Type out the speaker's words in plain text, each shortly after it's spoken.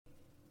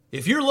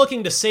If you're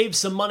looking to save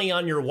some money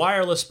on your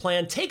wireless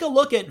plan, take a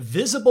look at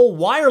Visible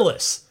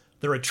Wireless.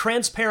 They're a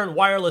transparent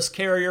wireless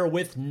carrier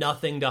with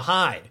nothing to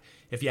hide.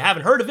 If you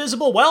haven't heard of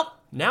Visible, well,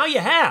 now you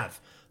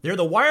have. They're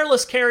the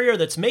wireless carrier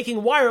that's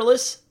making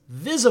wireless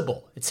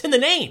visible. It's in the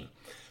name.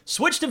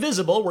 Switch to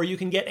Visible, where you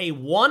can get a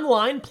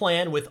one-line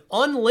plan with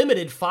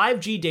unlimited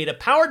 5G data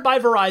powered by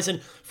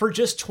Verizon for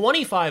just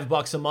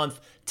 $25 a month,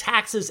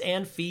 taxes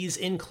and fees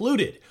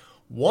included.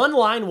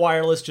 One-line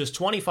wireless, just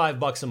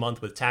 $25 a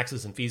month with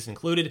taxes and fees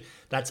included.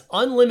 That's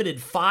unlimited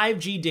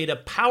 5G data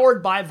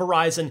powered by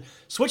Verizon.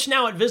 Switch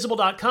now at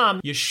Visible.com.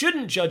 You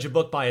shouldn't judge a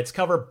book by its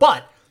cover,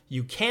 but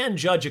you can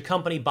judge a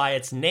company by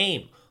its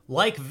name,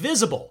 like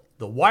Visible,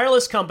 the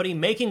wireless company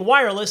making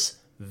wireless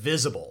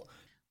visible.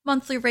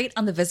 Monthly rate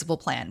on the Visible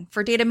plan.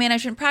 For data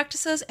management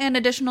practices and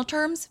additional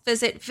terms,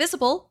 visit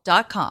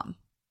Visible.com.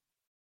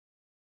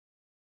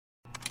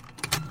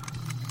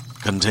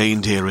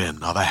 Contained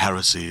herein are the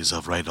heresies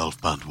of Radolf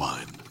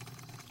Burntwine,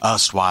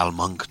 erstwhile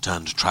monk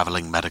turned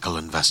traveling medical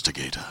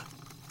investigator.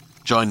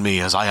 Join me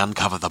as I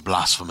uncover the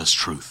blasphemous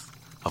truth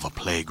of a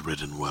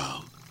plague-ridden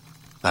world,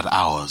 that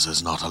ours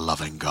is not a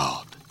loving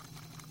God,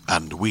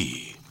 and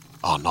we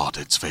are not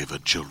its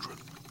favored children.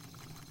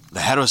 The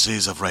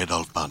heresies of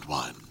Radolf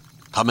Burntwine,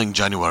 coming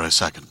January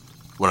 2nd,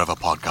 wherever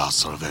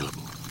podcasts are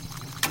available.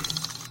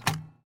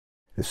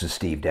 This is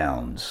Steve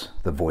Downs,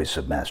 the voice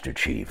of Master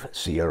Chief,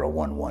 Sierra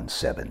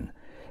 117,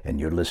 and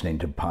you're listening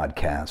to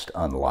Podcast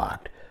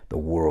Unlocked, the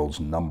world's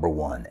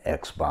 #1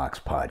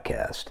 Xbox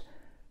podcast.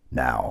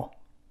 Now,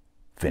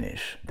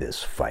 finish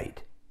this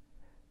fight.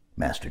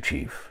 Master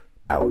Chief,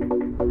 out.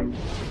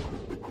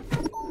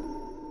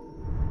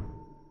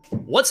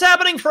 What's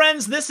happening,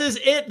 friends? This is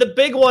it, the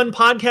big one,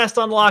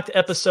 Podcast Unlocked,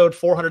 episode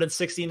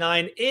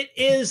 469. It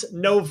is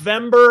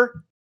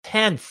November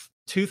 10th.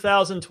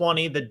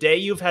 2020, the day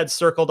you've had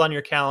circled on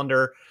your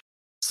calendar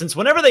since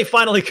whenever they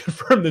finally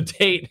confirmed the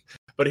date.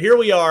 But here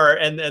we are,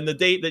 and the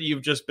date that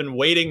you've just been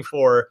waiting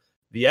for.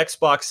 The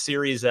Xbox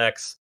Series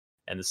X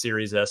and the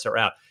Series S are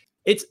out.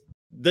 It's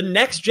the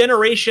next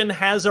generation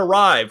has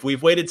arrived.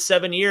 We've waited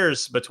 7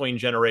 years between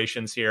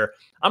generations here.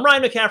 I'm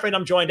Ryan McCaffrey, and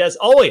I'm joined, as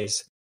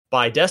always,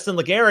 by Destin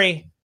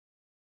Legary.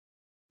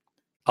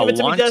 Give it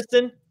to me,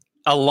 Destin.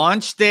 A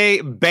launch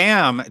day,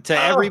 bam, to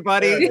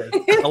everybody.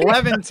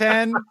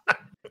 11:10.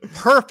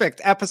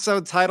 Perfect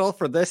episode title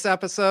for this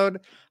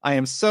episode. I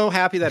am so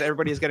happy that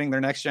everybody is getting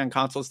their next gen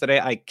consoles today.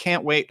 I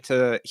can't wait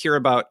to hear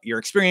about your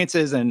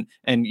experiences and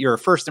your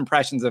first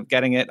impressions of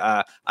getting it.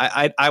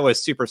 I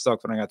was super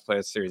stoked when I got to play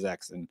with Series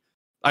X, and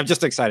I'm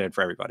just excited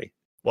for everybody.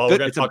 Well, we're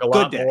going to talk a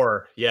lot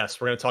more.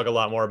 Yes, we're going to talk a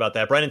lot more about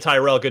that. Brendan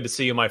Tyrell, good to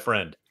see you, my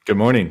friend. Good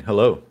morning.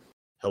 Hello.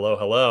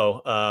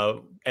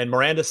 Hello. And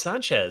Miranda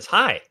Sanchez,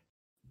 hi.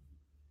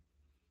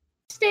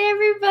 Hey,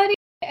 everybody.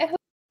 I hope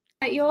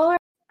that you all are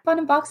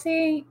fun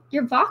unboxing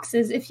your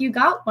boxes if you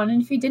got one,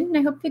 and if you didn't,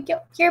 I hope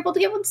you're able to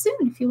get one soon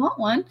if you want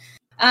one.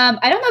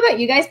 I don't know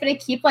about you guys, but I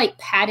keep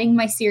patting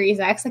my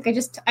Series X.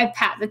 I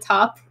pat the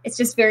top. It's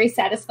just very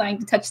satisfying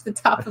to touch the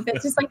top of it.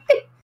 It's just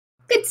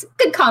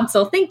good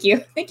console. Thank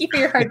you for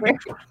your hard work.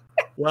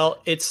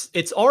 Well,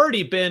 it's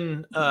already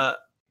been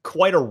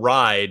quite a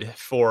ride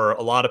for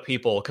a lot of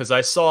people, because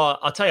I've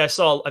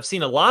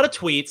seen a lot of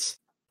tweets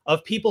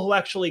of people who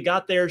actually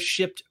got theirs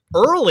shipped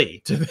early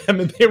to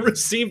them, and they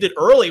received it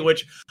early,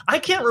 which I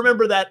can't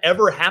remember that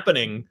ever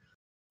happening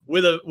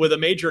with a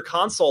major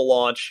console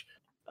launch.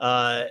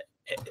 That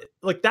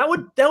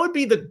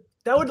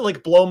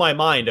would blow my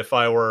mind if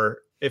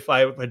I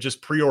had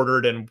just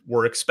pre-ordered and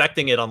were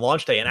expecting it on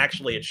launch day, and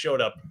actually it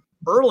showed up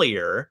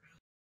earlier.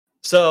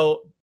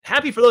 So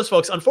happy for those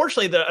folks.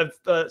 Unfortunately,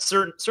 I've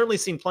certainly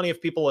seen plenty of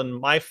people in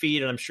my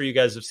feed, and I'm sure you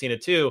guys have seen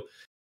it too.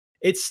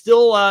 It's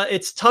still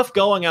it's tough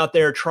going out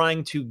there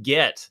trying to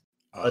get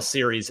a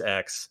Series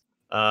X.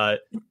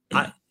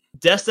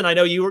 Destin, I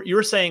know you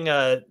were saying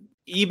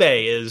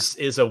eBay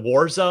is a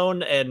war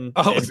zone, and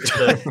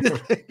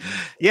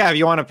yeah, if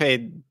you want to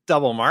pay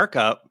double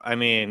markup, I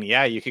mean,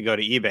 yeah, you could go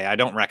to eBay. I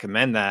don't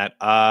recommend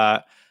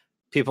that.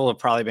 People have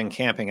probably been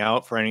camping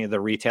out for any of the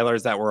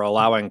retailers that were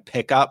allowing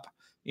pickup.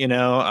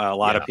 A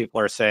lot of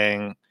people are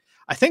saying,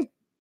 I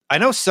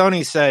know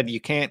Sony said you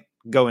can't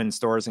go in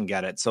stores and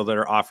get it, so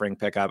they're offering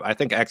pickup. I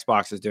think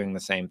Xbox is doing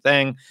the same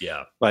thing.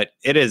 Yeah, but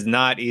it is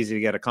not easy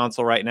to get a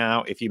console right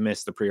now if you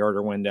miss the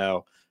pre-order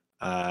window.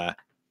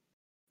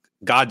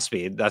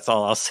 Godspeed, that's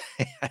all I'll say,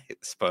 I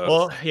suppose.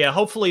 Well, yeah,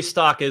 hopefully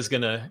stock is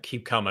gonna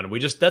keep coming.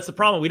 That's the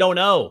problem. We don't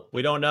know.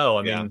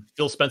 I mean,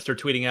 Phil Spencer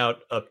tweeting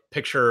out a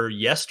picture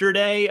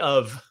yesterday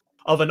of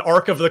an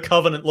Ark of the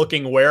Covenant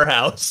looking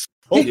warehouse.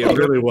 Yeah, it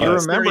really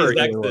was. You remember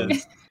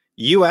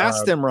you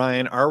asked him,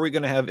 Ryan, are we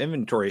going to have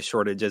inventory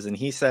shortages? And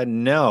he said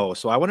no.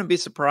 So I wouldn't be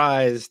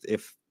surprised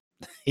if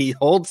he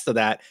holds to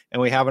that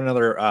and we have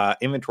another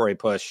inventory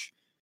push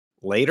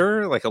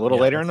later, a little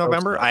later in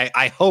November.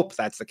 I hope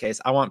that's the case.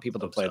 I want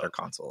people to play their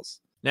consoles.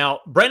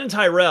 Now, Brendan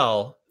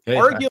Tyrell,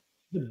 arguably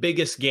the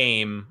biggest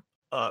game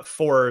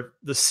for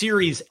the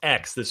Series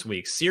X this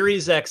week.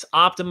 Series X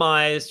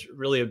optimized,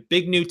 really a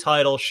big new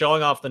title,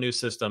 showing off the new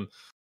system.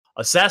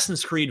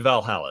 Assassin's Creed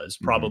Valhalla is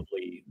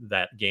probably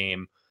that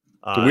game.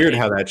 Weird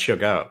how that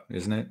shook out,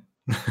 isn't it?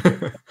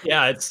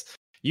 Yeah,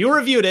 you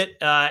reviewed it,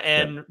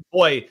 and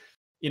boy,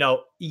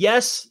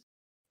 yes,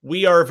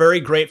 we are very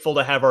grateful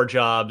to have our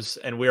jobs,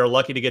 and we are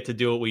lucky to get to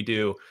do what we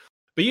do.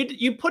 But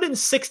you put in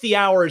 60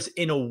 hours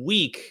in a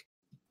week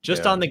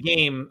just on the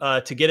game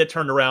to get it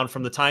turned around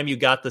from the time you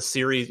got the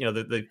series,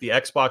 the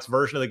Xbox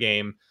version of the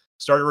game,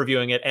 started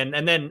reviewing it,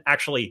 and then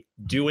actually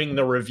doing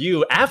the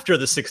review after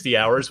the 60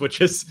 hours, which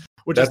is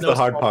the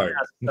hard part.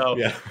 So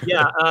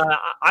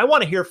I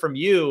want to hear from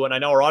you, and I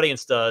know our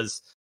audience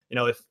does.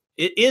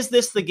 Is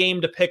this the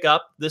game to pick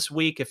up this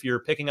week if you're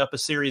picking up a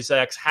Series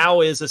X?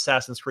 How is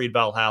Assassin's Creed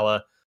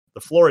Valhalla?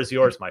 The floor is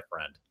yours, my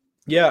friend.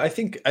 Yeah, I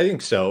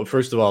think so.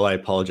 First of all, I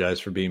apologize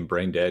for being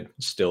brain dead,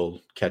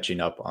 still catching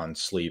up on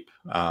sleep.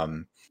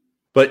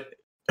 But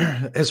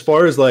as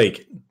far as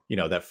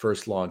that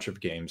first launch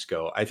of games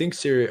go, I think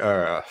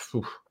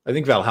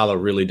Valhalla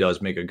really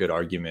does make a good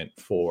argument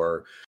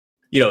for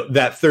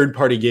that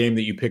third-party game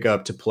that you pick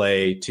up to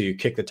play to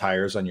kick the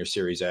tires on your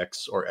Series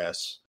X or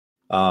S.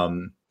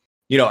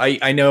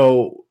 I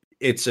know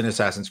it's an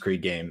Assassin's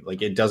Creed game.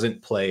 Like, it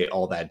doesn't play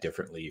all that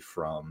differently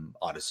from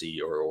Odyssey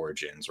or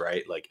Origins,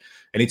 right? Like,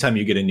 anytime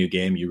you get a new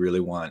game, you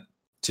really want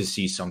to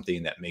see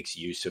something that makes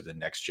use of the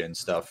next gen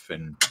stuff.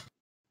 And,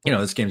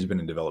 this game's been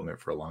in development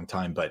for a long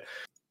time, but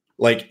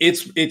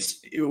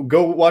it's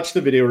go watch the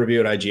video review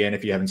at IGN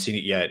if you haven't seen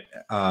it yet.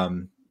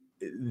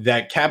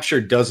 That capture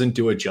doesn't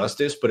do it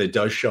justice, but it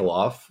does show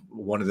off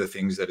one of the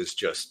things that is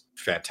just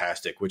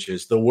fantastic, which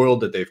is the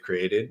world that they've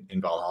created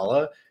in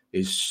Valhalla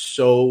is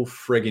so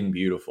friggin'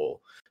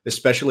 beautiful,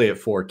 especially at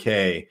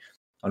 4K.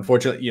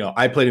 Unfortunately,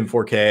 I played in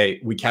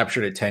 4K. We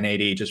captured at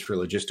 1080 just for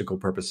logistical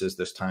purposes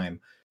this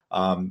time.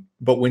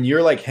 But when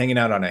you're hanging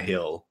out on a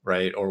hill,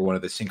 right, or one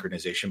of the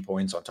synchronization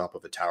points on top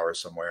of a tower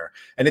somewhere,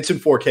 and it's in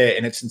 4K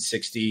and it's in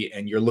 60,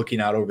 and you're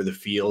looking out over the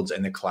fields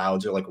and the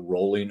clouds are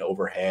rolling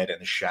overhead and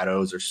the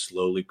shadows are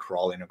slowly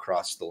crawling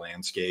across the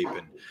landscape,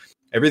 and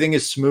everything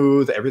is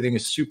smooth, everything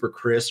is super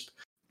crisp,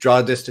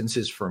 draw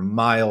distances for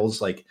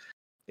miles.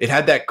 It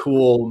had that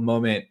cool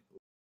moment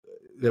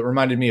that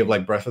reminded me of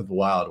Breath of the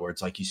Wild, where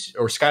it's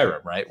or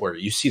Skyrim, right? Where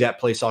you see that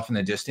place off in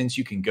the distance,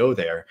 you can go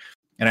there.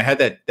 And I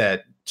had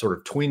that sort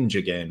of twinge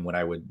again when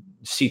I would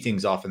see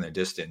things off in the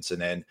distance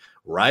and then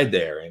ride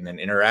there and then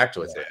interact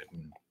with it.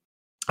 And,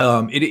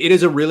 it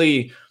is a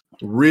really,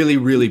 really,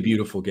 really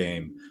beautiful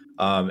game.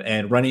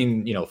 And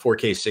running,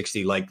 4K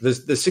 60,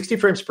 the 60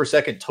 frames per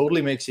second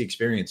totally makes the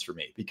experience for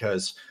me,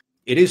 because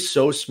it is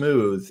so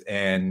smooth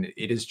and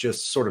it is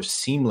just sort of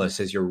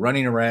seamless as you're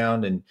running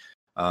around. And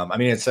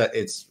it's a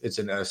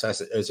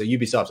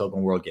Ubisoft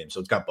open world game, so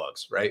it's got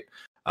bugs, right?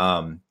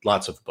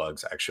 Lots of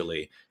bugs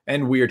actually,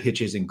 and weird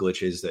hitches and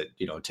glitches that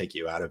take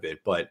you out of it.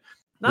 But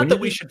not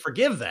that we should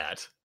forgive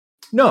that.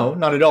 No,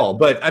 not at all.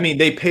 But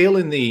they pale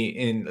in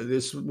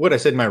this, what I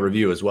said in my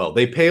review as well.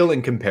 They pale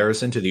in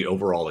comparison to the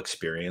overall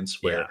experience,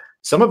 where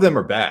some of them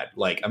are bad.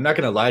 I'm not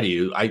going to lie to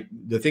you.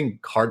 The thing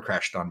hard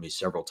crashed on me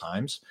several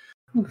times.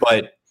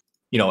 But,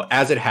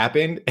 as it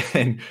happened,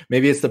 and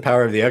maybe it's the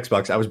power of the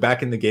Xbox, I was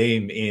back in the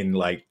game in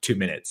 2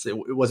 minutes.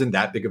 It wasn't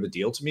that big of a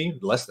deal to me.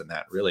 Less than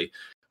that, really.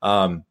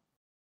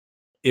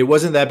 It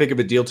wasn't that big of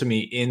a deal to me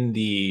in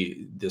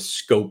the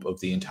scope of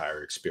the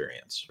entire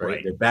experience,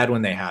 right? They're bad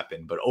when they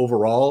happen, but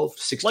overall,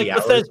 60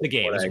 hours. Bethesda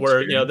games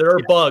where there are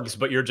bugs,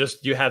 but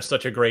you have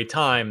such a great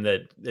time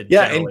that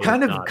and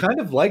kind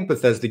of like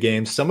Bethesda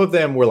games. Some of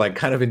them were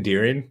kind of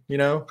endearing,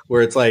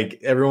 where it's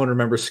everyone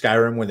remembers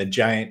Skyrim when the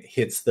giant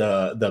hits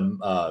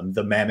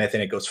the mammoth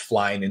and it goes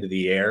flying into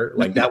the air.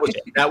 That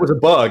was a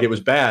bug. It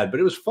was bad,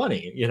 but it was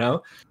funny,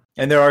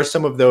 And there are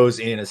some of those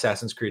in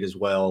Assassin's Creed as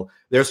well.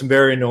 There are some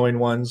very annoying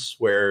ones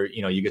where,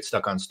 you get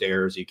stuck on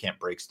stairs, you can't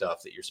break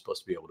stuff that you're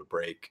supposed to be able to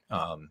break,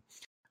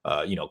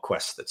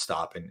 quests that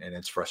stop, and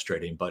it's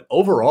frustrating. But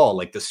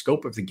overall, the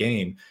scope of the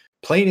game,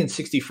 playing in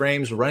 60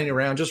 frames, running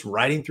around, just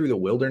riding through the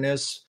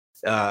wilderness,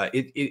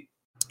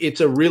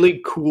 it's a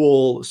really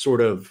cool sort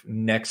of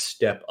next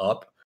step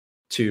up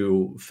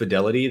to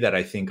fidelity that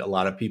I think a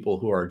lot of people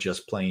who are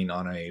just playing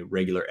on a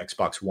regular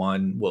Xbox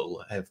One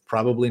will have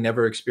probably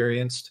never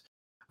experienced.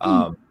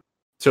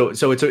 So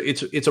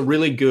it's a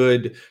really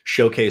good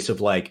showcase of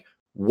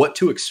what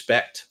to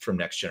expect from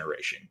next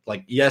generation.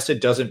 Yes,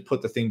 it doesn't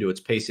put the thing to its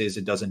paces.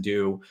 It doesn't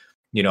do,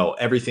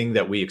 everything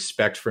that we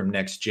expect from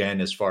next gen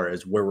as far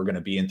as where we're going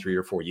to be in 3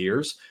 or 4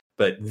 years.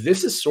 But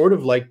this is sort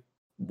of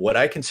what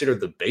I consider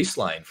the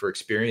baseline for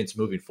experience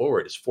moving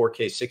forward is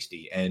 4K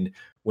 60. And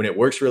when it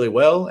works really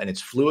well and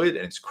it's fluid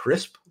and it's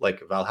crisp,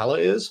 like Valhalla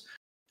is,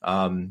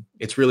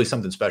 it's really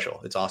something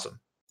special. It's awesome.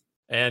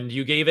 And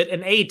you gave it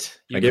an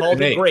 8. You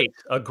called it great.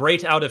 A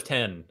great out of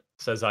 10,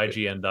 says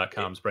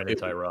IGN.com's Brendan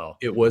Tyrell.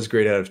 It was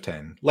great out of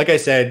 10. Like I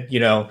said,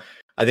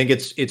 I think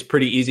it's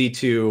pretty easy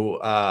to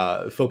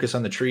focus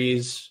on the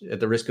trees at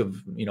the risk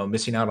of,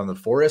 missing out on the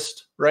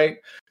forest, right?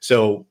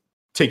 So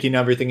taking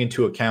everything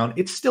into account,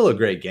 it's still a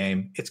great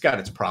game. It's got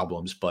its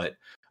problems, but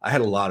I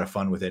had a lot of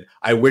fun with it.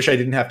 I wish I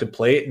didn't have to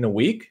play it in a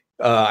week.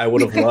 I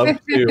would have loved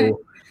to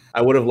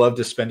I would have loved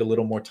to spend a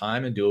little more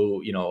time and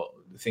do,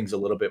 things a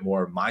little bit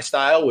more my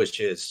style, which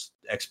is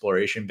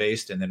exploration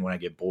based. And then when I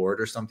get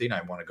bored or something,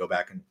 I want to go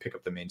back and pick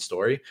up the main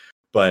story.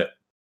 But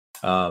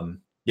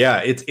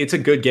it's a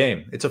good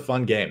game. It's a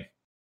fun game.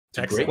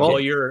 Excellent. Well,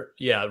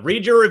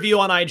 read your review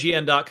on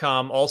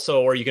IGN.com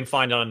also, or you can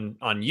find on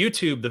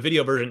YouTube the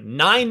video version,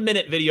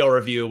 9-minute video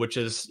review, which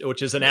is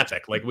an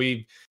epic. Like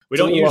we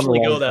don't usually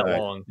go that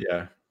long.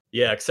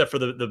 Yeah, except for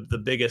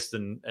the biggest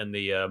and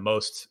the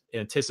most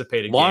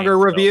anticipated longer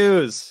game,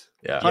 reviews.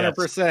 Yeah,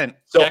 100%.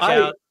 So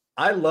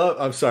I love.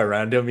 I'm sorry,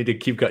 Ryan. I don't mean to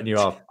keep cutting you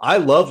off. I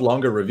love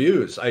longer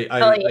reviews.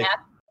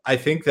 I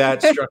think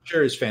that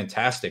structure is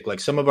fantastic. Like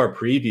some of our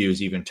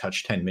previews even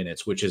touch 10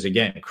 minutes, which is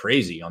again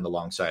crazy on the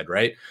long side,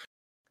 right?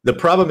 The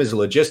problem is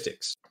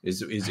logistics.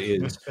 Is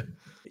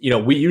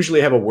we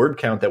usually have a word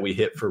count that we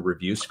hit for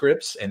review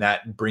scripts, and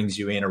that brings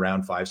you in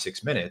around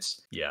 5-6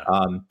 minutes. Yeah.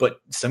 But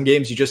some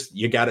games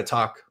you got to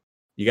talk.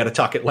 You got to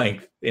talk at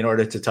length in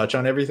order to touch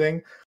on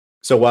everything.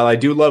 So while I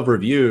do love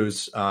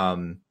reviews,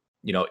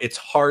 it's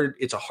hard.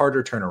 It's a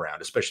harder turnaround,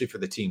 especially for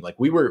the team. Like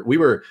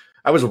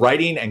I was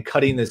writing and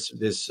cutting this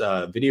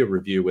video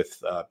review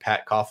with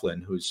Pat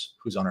Coughlin, who's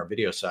on our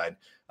video side.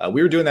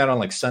 We were doing that on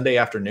like Sunday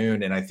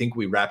afternoon, and I think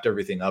we wrapped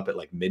everything up at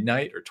like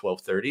midnight or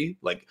 12:30,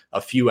 like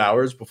a few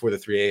hours before the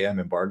 3 a.m.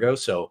 embargo.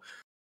 So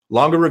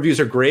longer reviews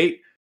are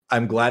great.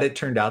 I'm glad it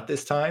turned out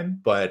this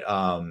time, but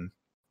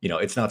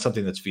it's not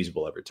something that's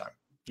feasible every time.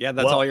 Yeah,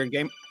 that's all your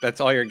game. That's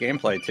all your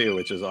gameplay too,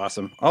 which is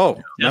awesome.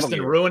 Oh,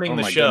 Justin ruining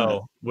the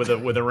show with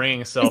a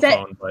ringing cell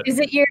phone. But is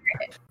it your?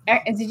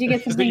 Did you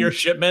get something? Is it your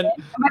shipment?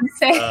 I'm about to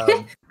say.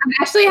 I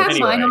actually have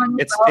mine on.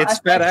 It's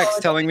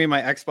FedEx telling me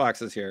my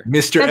Xbox is here.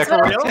 Mr.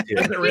 Xbox.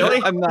 Is it really?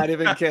 I'm not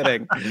even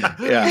kidding.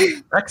 Yeah,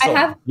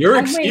 excellent. You're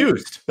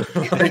excused.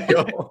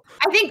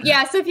 I think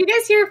So if you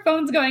guys hear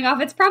phones going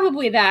off, it's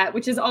probably that,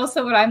 which is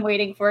also what I'm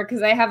waiting for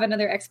because I have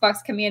another Xbox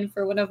coming in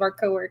for one of our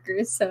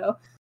coworkers. So.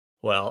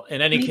 Well,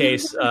 in any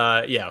case,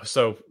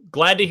 so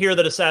glad to hear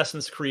that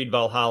Assassin's Creed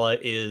Valhalla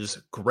is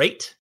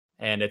great,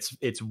 and it's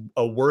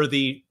a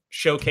worthy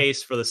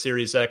showcase for the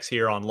Series X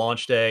here on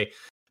launch day.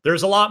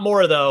 There's a lot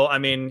more, though. I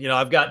mean,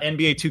 I've got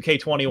NBA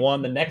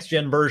 2K21, the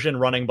next-gen version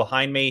running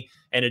behind me,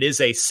 and it is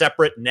a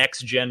separate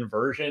next-gen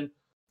version.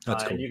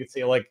 That's cool. And you can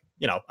see,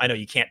 I know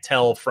you can't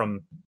tell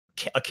from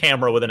a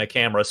camera within a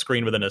camera, a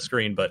screen within a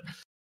screen, but,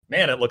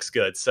 man, it looks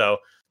good. So...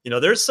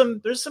 there's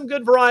some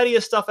good variety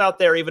of stuff out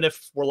there, even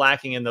if we're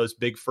lacking in those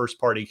big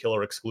first-party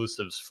killer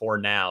exclusives for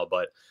now.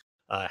 But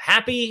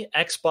happy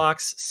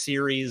Xbox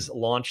Series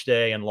launch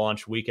day and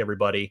launch week,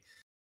 everybody.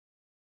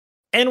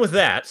 And with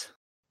that,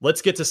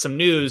 let's get to some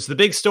news. The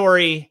big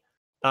story,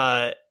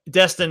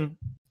 Destin,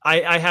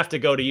 I have to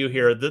go to you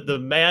here. The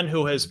man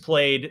who has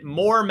played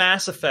more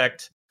Mass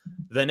Effect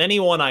than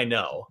anyone I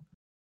know,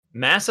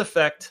 Mass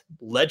Effect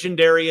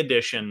Legendary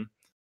Edition,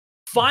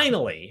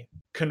 finally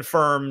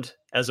confirmed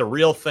as a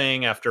real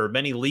thing after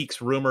many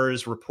leaks,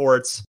 rumors,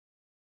 reports.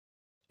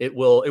 It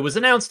was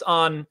announced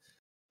on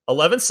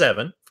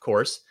 11/7, of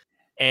course,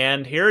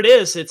 and here it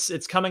is.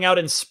 It's coming out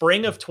in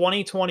spring of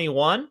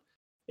 2021.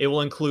 It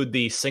will include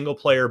the single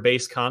player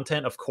based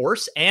content, of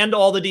course, and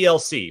all the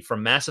DLC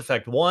from Mass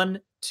Effect 1,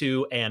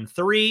 2, and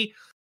 3,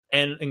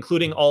 and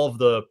including all of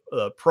the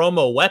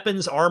promo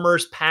weapons,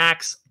 armors,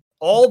 packs,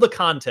 all the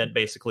content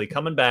basically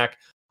coming back,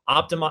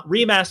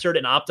 remastered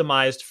and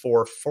optimized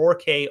for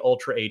 4K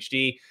Ultra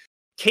HD.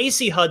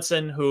 Casey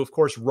Hudson, who of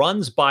course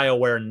runs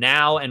BioWare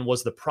now and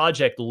was the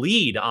project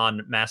lead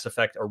on Mass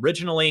Effect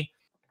originally,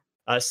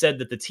 said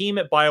that the team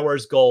at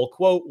BioWare's goal,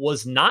 quote,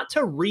 was not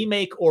to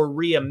remake or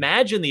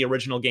reimagine the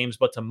original games,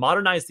 but to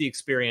modernize the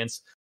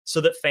experience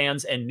so that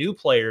fans and new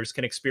players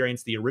can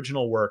experience the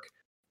original work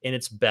in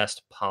its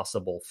best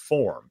possible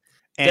form.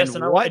 And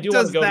Destin, what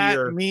does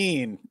that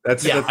mean?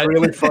 That's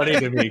really funny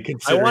to me.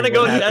 I want to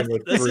go.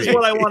 This is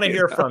what I want to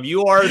hear from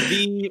you. Are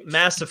the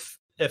Mass Effect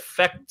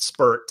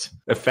expert?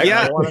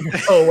 Yeah. I want to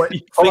know what you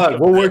think. Hold on,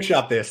 we'll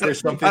workshop this.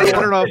 There's something. I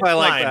don't know if I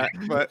like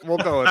that, but we'll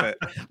go with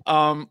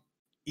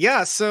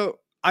it. So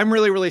I'm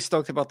really, really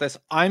stoked about this.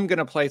 I'm going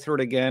to play through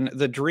it again.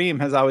 The dream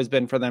has always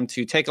been for them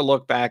to take a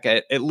look back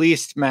at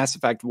least Mass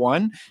Effect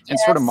 1 and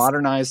sort of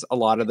modernize a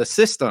lot of the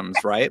systems,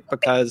 right?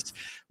 Because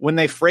when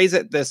they phrase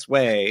it this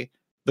way,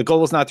 the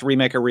goal is not to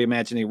remake or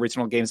reimagine the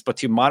original games, but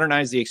to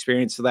modernize the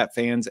experience so that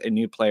fans and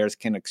new players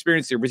can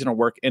experience the original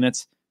work in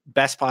its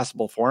best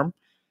possible form.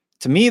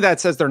 To me, that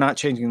says they're not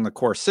changing the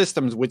core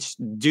systems, which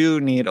do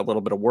need a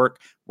little bit of work.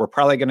 We're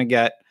probably going to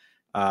get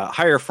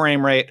higher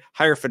frame rate,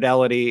 higher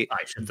fidelity,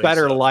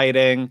 better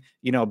lighting,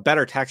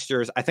 better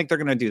textures. I think they're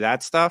going to do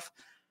that stuff.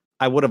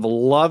 I would have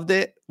loved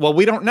it. Well,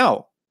 we don't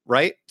know,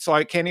 right? So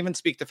I can't even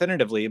speak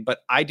definitively,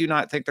 but I do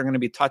not think they're going to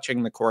be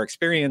touching the core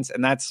experience.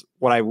 And that's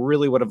what I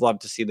really would have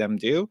loved to see them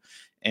do.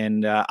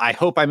 And I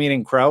hope I'm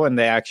eating crow and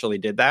they actually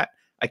did that.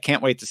 I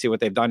can't wait to see what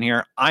they've done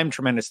here. I'm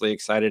tremendously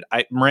excited.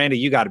 Miranda,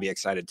 you got to be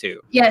excited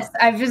too. Yes,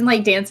 I've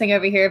been dancing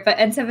over here, but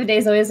N7 Day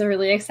is always a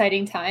really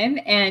exciting time.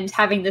 And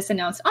having this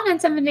announced on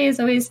N7 Day is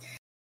always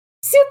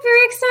super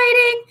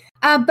exciting.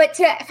 But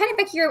to kind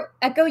of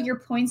echo your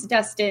points,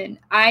 Dustin,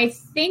 I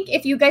think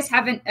if you guys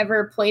haven't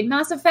ever played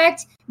Mass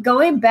Effect,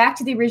 going back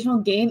to the original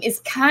game is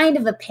kind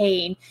of a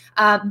pain.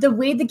 The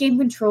way the game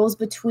controls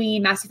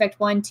between Mass Effect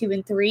 1, 2,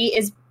 and 3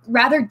 is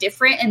rather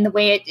different in the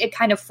way it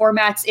kind of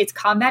formats its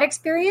combat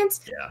experience.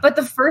 Yeah. But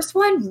the first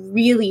one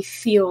really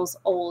feels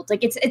old.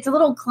 Like it's a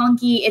little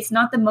clunky. It's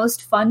not the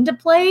most fun to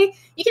play.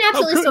 You can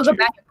absolutely still go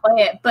back and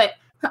play it, but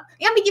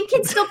I mean, you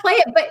can still play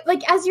it, but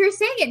like as you were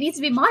saying, it needs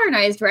to be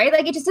modernized, right?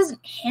 Like it just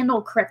doesn't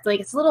handle correctly. Like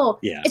it's a little,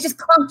 it's just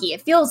clunky.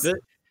 It feels like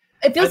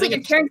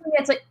you're carrying something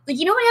that's like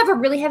you know when you have a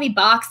really heavy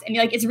box and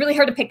you're like it's really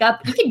hard to pick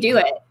up. You can do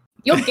it.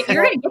 You're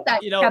gonna get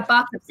that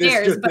box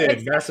upstairs.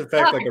 But Mass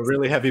Effect like a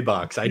really heavy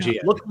box. IGN.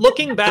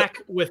 Looking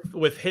back with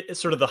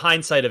sort of the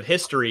hindsight of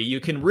history, you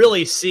can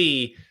really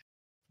see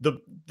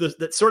the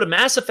sort of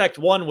Mass Effect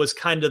 1 was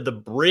kind of the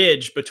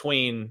bridge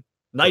between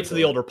Knights of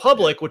the Old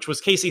Republic, which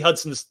was Casey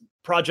Hudson's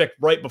project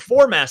right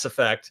before Mass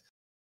Effect,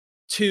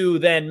 to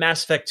then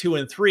Mass Effect 2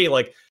 and 3.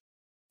 Like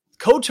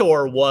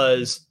KOTOR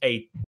was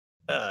a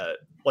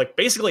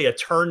basically a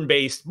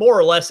turn-based, more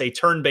or less a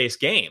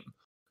turn-based game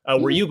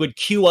where you would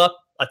queue up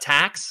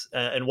attacks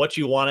and what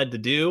you wanted to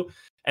do.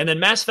 And then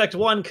Mass Effect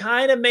 1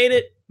 kind of made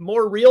it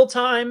more real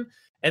time.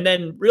 And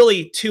then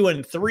really 2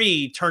 and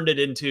 3 turned it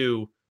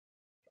into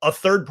a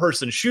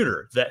third-person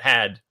shooter that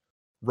had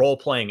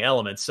role-playing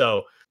elements.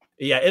 So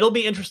yeah, it'll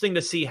be interesting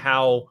to see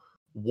how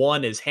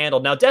 1 is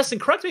handled. Now, Destin,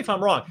 correct me if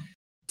I'm wrong.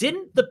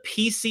 Didn't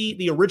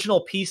the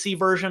original PC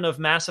version of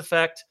Mass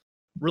Effect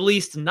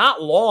released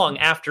not long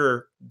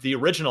after the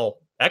original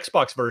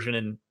Xbox version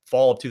in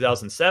fall of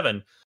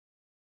 2007?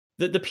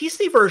 The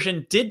PC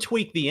version did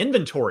tweak the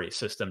inventory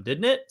system,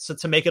 didn't it? So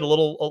to make it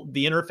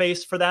the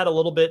interface for that a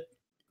little bit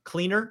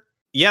cleaner.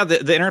 Yeah, the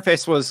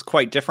interface was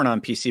quite different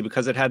on PC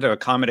because it had to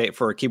accommodate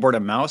for a keyboard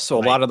and mouse. So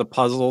a lot of the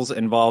puzzles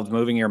involved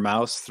moving your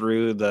mouse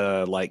through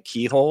the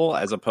keyhole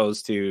as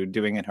opposed to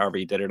doing it however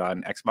you did it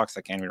on Xbox.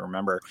 I can't even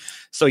remember.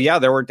 So yeah,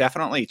 there were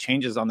definitely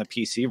changes on the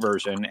PC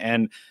version.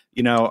 And,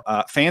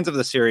 fans of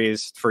the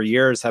series for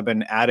years have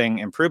been adding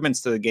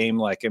improvements to the game,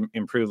 like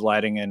improved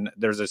lighting. And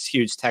there's this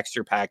huge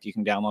texture pack you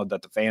can download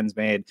that the fans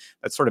made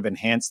that sort of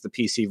enhanced the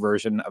PC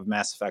version of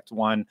Mass Effect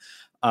 1.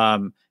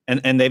 And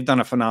they've done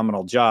a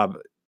phenomenal job.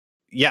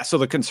 Yeah, so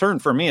the concern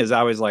for me is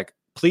always like,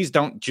 please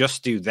don't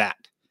just do that,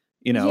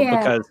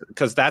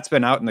 because that's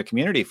been out in the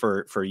community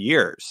for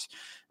years.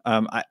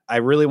 I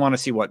really want to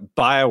see what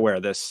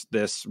BioWare,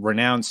 this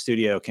renowned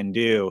studio, can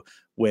do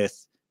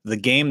with the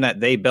game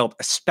that they built,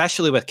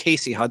 especially with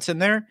Casey Hudson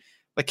there.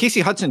 Like Casey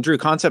Hudson drew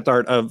concept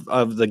art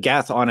of the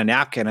Geth on a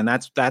napkin, and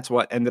that's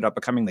what ended up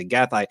becoming the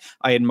Geth. I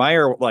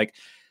admire like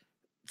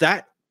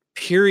that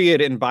period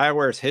in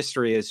BioWare's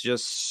history is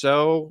just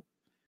so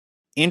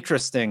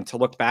interesting to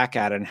look back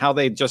at, and how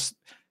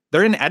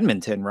they're in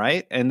Edmonton,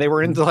 right? And they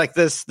were into like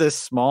this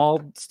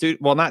small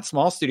not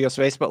small studio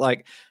space, but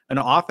like an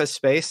office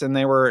space, and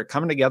they were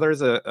coming together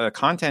as a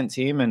content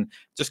team and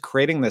just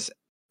creating this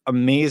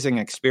amazing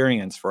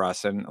experience for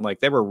us. And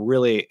like they were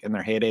really in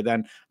their heyday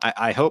then.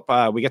 I hope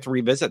we get to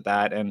revisit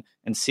that and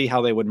see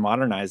how they would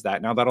modernize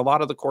that now that a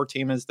lot of the core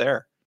team is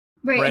there.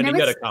 Right. Brandon,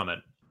 got a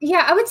comment.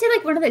 Yeah, I would say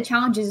like one of the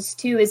challenges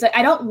too is that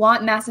I don't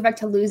want Mass Effect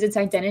to lose its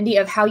identity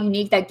of how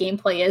unique that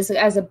gameplay is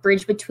as a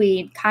bridge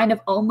between kind of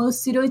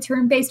almost pseudo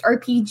turn-based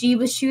RPG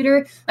with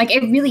shooter. Like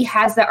it really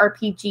has that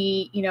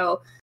RPG,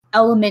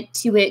 element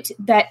to it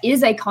that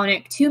is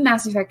iconic to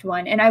Mass Effect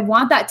 1. And I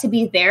want that to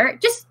be there,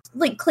 just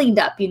like cleaned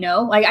up,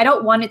 Like I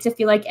don't want it to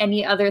feel like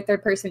any other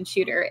third-person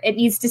shooter. It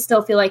needs to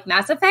still feel like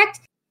Mass Effect,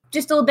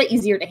 just a little bit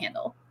easier to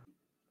handle.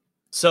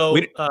 So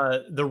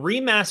the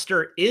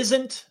remaster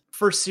isn't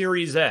for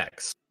Series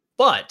X,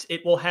 but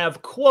it will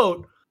have,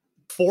 quote,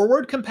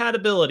 forward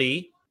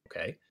compatibility,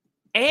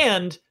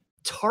 and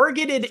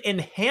targeted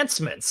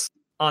enhancements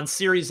on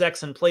Series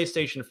X and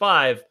PlayStation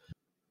 5.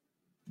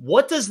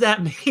 What does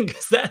that mean?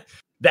 Because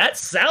that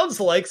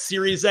sounds like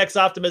Series X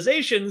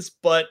optimizations,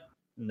 but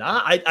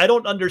I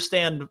don't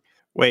understand.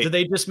 Wait, do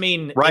they just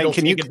mean Ryan, it'll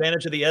take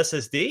advantage of the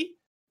SSD?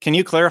 Can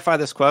you clarify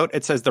this quote?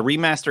 It says the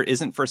remaster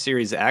isn't for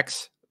Series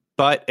X,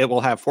 but it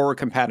will have forward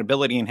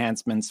compatibility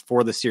enhancements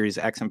for the Series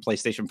X and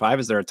PlayStation 5.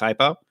 Is there a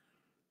typo?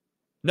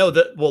 No,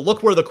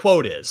 look where the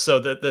quote is. So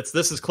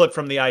this is clipped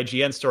from the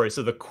IGN story.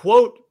 So the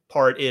quote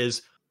part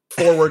is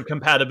forward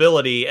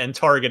compatibility and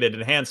targeted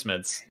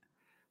enhancements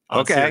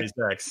on Series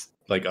X.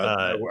 Like,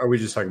 are we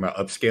just talking about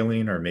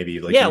upscaling, or maybe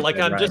like? Yeah, like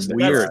I'm just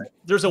weird.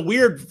 There's a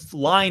weird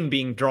line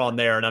being drawn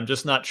there, and I'm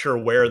just not sure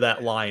where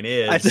that line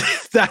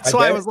is. That's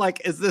why I was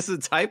like, "Is this a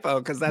typo?"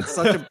 Because that's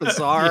such a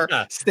bizarre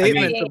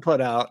statement to put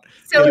out.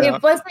 So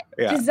it wasn't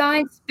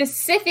designed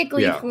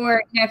specifically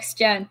for next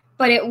gen,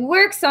 but it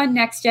works on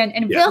next gen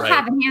and will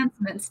have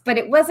enhancements. But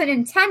it wasn't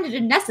intended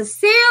to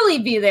necessarily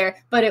be there,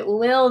 but it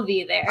will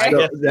be there.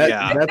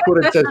 That's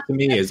what it says to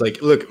me. Is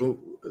like, look.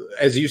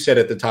 As you said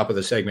at the top of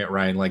the segment,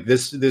 Ryan, like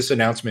this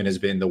announcement has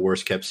been the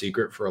worst kept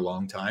secret for a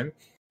long time.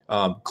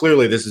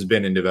 Clearly, this has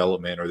been in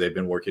development, or they've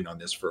been working on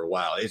this for a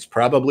while. It's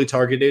probably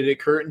targeted at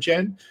current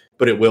gen,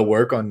 but it will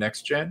work on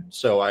next gen.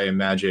 So I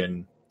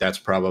imagine that's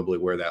probably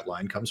where that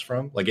line comes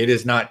from. Like, it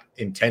is not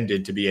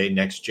intended to be a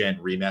next gen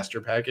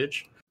remaster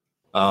package.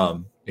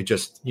 It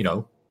just,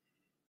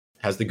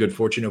 has the good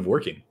fortune of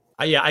working.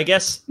 Yeah, I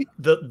guess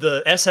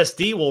the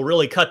SSD will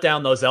really cut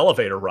down those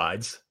elevator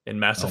rides in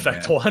Mass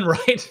Effect 1,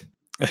 right?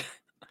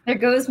 There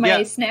goes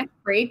my snack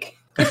break.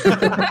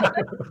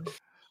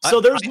 So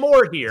there's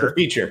more here. It's a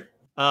feature.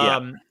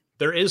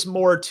 There is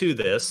more to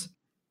this.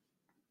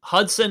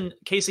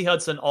 Casey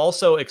Hudson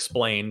also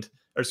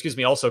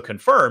also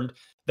confirmed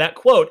that,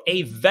 quote,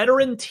 a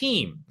veteran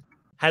team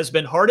has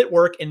been hard at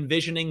work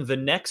envisioning the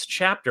next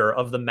chapter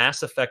of the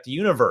Mass Effect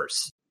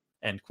universe,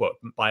 end quote.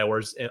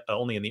 BioWare's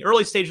only in the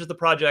early stages of the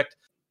project.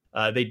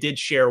 They did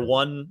share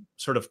one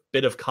sort of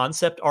bit of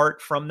concept art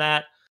from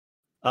that.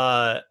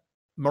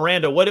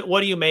 Miranda,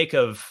 what do you make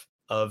of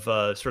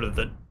sort of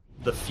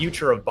the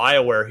future of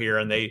BioWare here?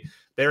 And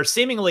they're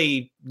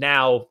seemingly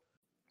now,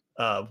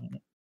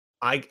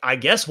 I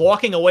guess,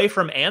 walking away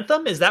from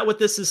Anthem. Is that what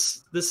this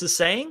is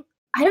saying?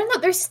 I don't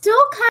know. They're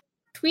still kind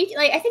of tweaking.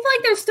 Like, I feel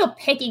like they're still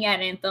picking at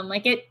Anthem.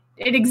 Like, it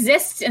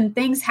exists and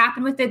things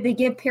happen with it. They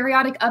give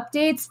periodic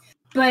updates,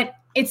 but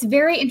it's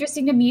very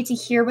interesting to me to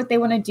hear what they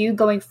want to do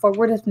going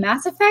forward with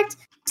Mass Effect.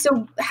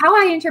 So how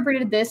I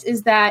interpreted this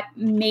is that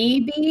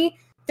maybe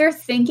they're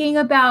thinking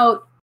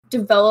about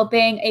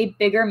developing a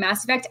bigger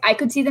Mass Effect. I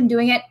could see them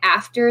doing it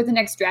after the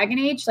next Dragon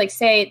Age. Like,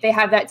 say they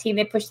have that team,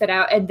 they push that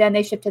out, and then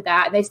they ship to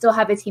that, and they still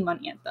have a team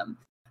on Anthem.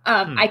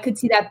 I could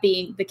see that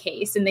being the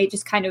case, and they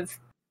just kind of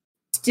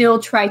still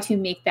try to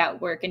make that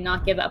work and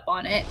not give up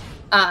on it.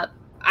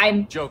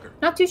 I'm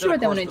not too sure what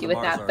they want to do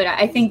with that, but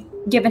I think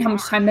given how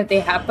much time that they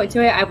have put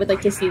to it, I would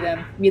like to see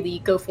them really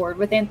go forward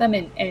with Anthem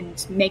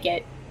and make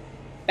it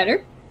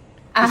better.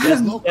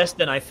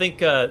 Destin, I think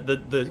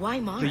the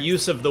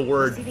use of the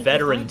word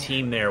veteran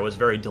team there was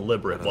very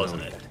deliberate,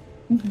 wasn't it?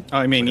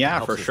 I mean, yeah,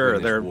 for sure.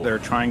 They're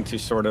trying to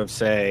sort of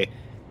say,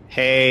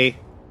 hey,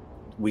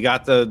 we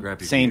got the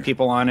same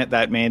people on it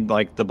that made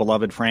like the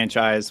beloved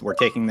franchise. We're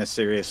taking this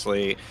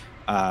seriously.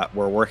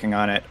 We're working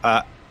on it.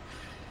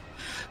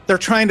 They're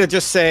trying to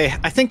just say,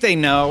 I think they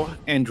know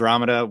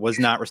Andromeda was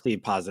not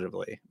received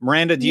positively.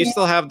 Miranda, do you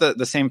still have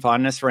the same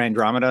fondness for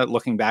Andromeda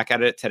looking back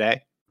at it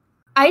today?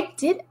 I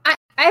did.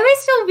 I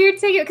always feel weird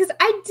saying it because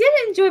I did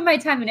enjoy my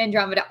time in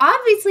Andromeda.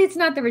 Obviously, it's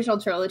not the original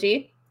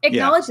trilogy.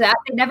 Acknowledge that.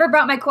 They never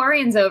brought my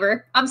Quarians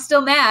over. I'm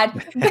still mad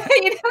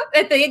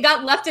that they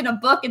got left in a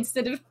book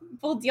instead of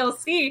full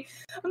DLC.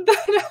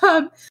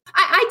 But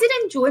I did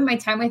enjoy my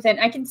time with it.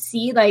 I can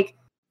see like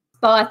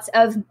spots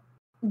of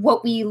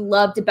what we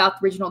loved about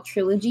the original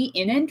trilogy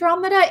in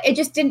Andromeda. It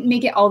just didn't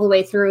make it all the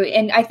way through.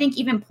 And I think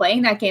even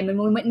playing that game, and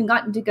when we went and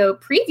gotten to go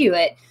preview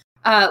it,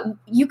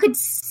 you could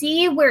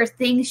see where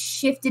things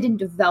shifted in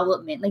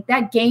development. Like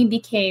that game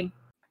became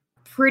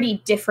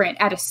pretty different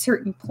at a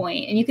certain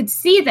point, and you could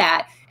see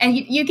that, and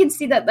you can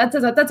see that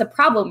that's a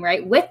problem,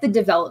 right, with the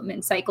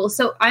development cycle.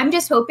 So I'm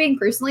just hoping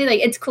personally,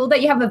 like, it's cool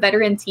that you have a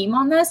veteran team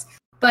on this,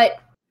 but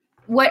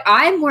what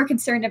I'm more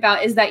concerned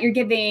about is that you're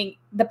giving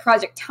the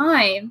project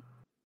time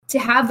to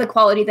have the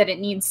quality that it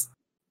needs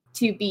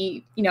to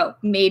be,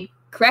 made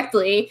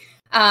correctly.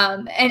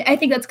 And I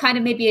think that's kind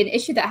of maybe an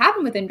issue that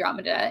happened with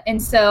Andromeda.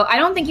 And so I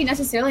don't think you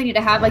necessarily need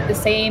to have like the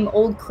same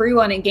old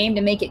crew on a game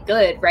to make it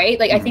good, right?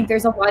 Like I think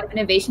there's a lot of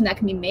innovation that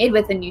can be made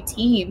with a new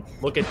team.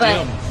 Look at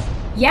Doom.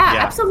 Yeah,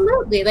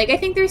 absolutely. Like I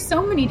think there's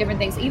so many different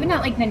things. Even at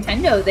like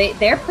Nintendo,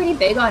 they're pretty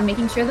big on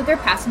making sure that they're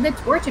passing the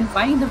torch and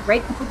finding the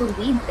right people to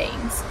lead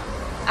things.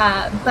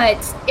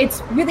 But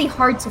it's really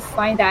hard to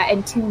find that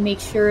and to make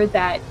sure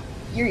that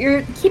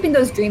you're keeping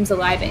those dreams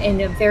alive in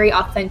a very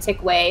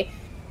authentic way.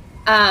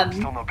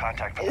 Still no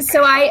contact.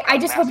 So I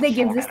just hope they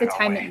give this the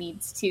time it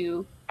needs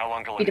to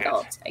be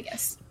developed, I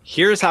guess.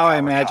 Here's how I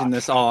imagine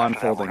this all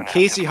unfolding.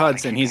 Casey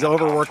Hudson, he's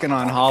over working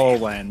on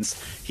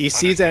HoloLens. He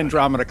sees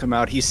Andromeda come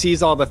out. He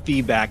sees all the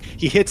feedback.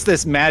 He hits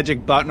this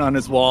magic button on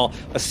his wall.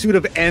 A suit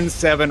of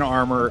N7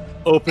 armor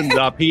opens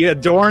up. He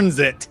adorns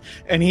it,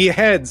 and he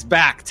heads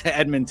back to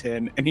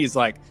Edmonton, and he's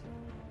like,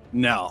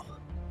 no,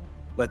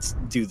 let's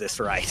do this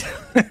right.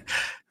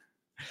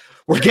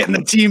 We're getting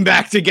the team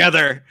back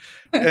together.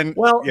 And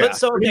that's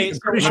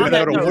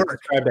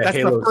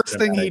the first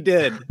thing he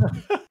did.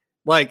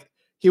 Like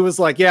he was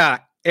like, yeah,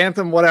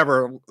 Anthem,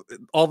 whatever,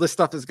 all this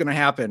stuff is going to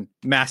happen.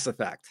 Mass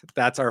Effect,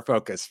 that's our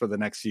focus for the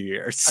next few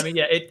years. I mean,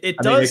 yeah, it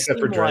does seem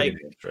like right?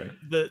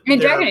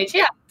 Dragon Age,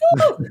 yeah. I'm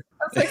so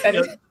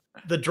excited.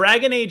 The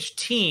Dragon Age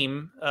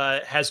team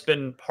has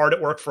been hard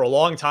at work for a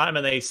long time,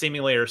 and they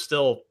seemingly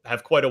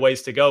have quite a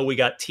ways to go. We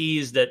got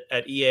teased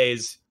at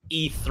EA's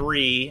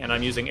E3, and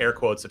I'm using air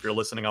quotes if you're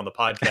listening on the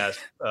podcast,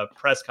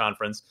 press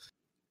conference.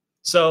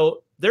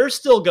 So they're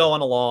still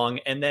going along.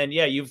 And then,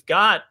 you've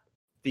got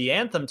the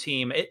Anthem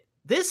team.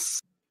 This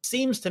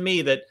seems to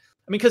me that,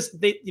 because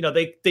they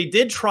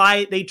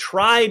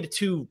tried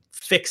to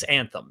fix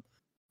Anthem.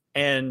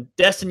 And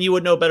Destin, you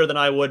would know better than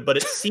I would, but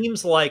it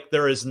seems like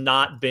there has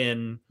not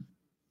been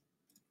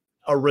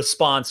a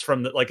response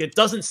from it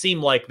doesn't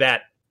seem like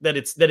that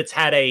it's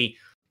had a,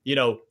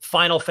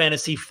 Final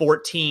Fantasy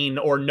 14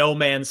 or No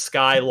Man's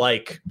Sky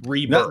like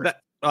rebirth.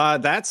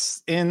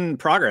 That's in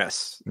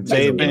progress.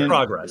 They've been in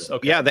progress.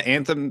 Okay. Yeah, the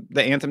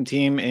Anthem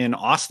team in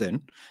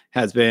Austin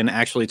has been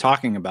actually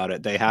talking about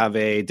it. They have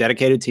a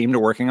dedicated team to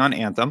working on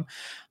Anthem.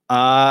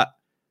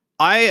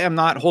 I am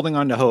not holding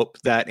on to hope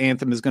that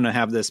Anthem is going to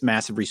have this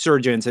massive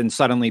resurgence and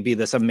suddenly be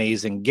this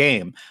amazing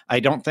game. I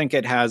don't think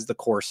it has the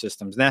core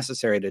systems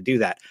necessary to do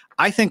that.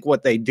 I think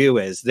what they do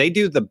is they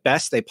do the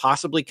best they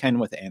possibly can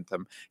with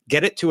Anthem,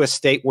 get it to a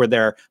state where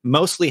they're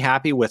mostly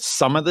happy with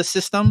some of the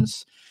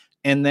systems,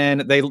 and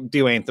then they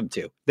do Anthem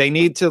 2. They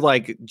need to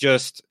like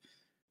just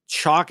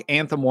chalk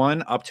Anthem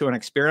 1 up to an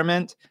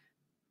experiment,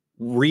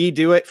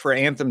 redo it for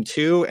Anthem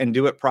 2 and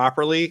do it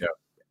properly. Yep.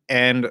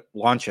 And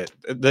launch it.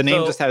 The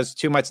name just has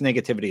too much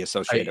negativity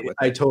associated with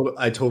it.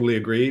 I totally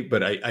agree,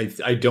 but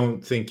I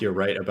don't think you're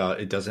right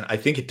about it. Doesn't. I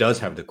think it does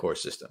have the core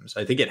systems.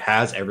 I think it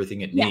has everything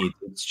it needs.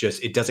 It's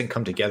just it doesn't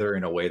come together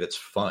in a way that's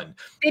fun.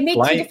 They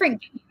make 2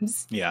 different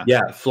games.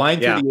 Yeah, flying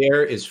through the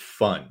air is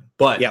fun,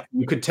 but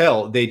you could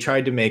tell they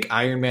tried to make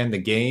Iron Man the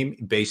game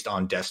based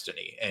on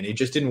Destiny, and it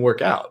just didn't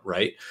work out,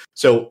 right?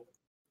 So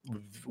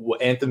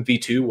Anthem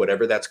V2,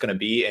 whatever that's going to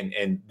be,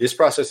 and this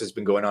process has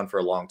been going on for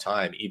a long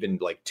time, even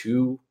like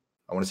 2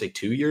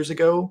 years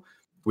ago,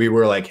 we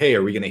were like, hey,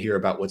 are we going to hear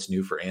about what's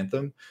new for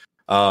Anthem?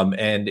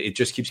 And it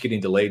just keeps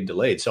getting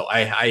delayed. So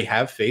I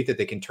have faith that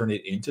they can turn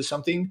it into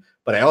something,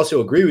 but I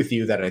also agree with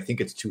you that I think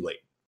it's too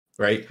late,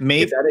 right?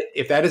 Maybe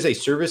if that is a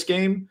service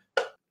game,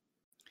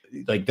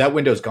 like that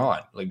window's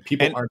gone. Like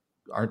people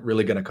aren't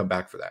really going to come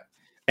back for that.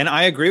 And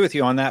I agree with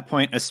you on that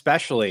point,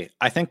 especially.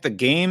 I think the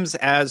games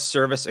as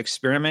service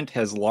experiment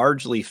has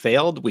largely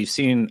failed. We've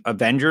seen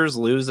Avengers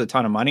lose a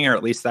ton of money, or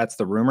at least that's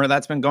the rumor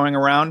that's been going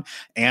around.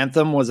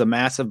 Anthem was a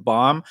massive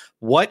bomb.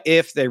 What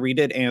if they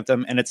redid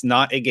Anthem and it's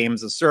not a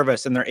games as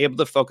service and they're able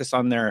to focus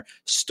on their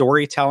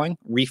storytelling,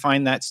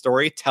 refine that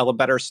story, tell a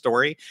better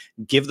story,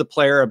 give the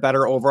player a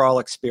better overall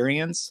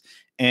experience,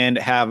 and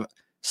have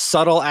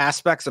subtle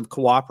aspects of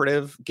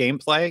cooperative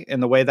gameplay in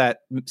the way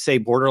that, say,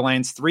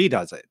 Borderlands 3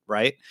 does it,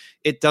 right?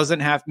 It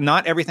doesn't have,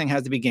 not everything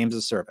has to be games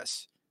of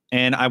service.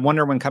 And I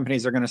wonder when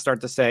companies are going to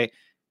start to say,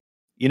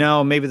 you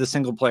know, maybe the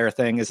single player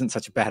thing isn't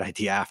such a bad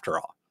idea after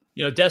all.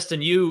 You know,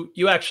 Destin, you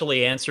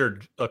actually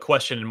answered a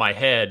question in my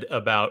head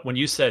about when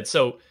you said,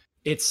 so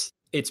it's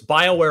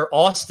BioWare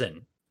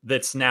Austin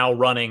that's now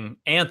running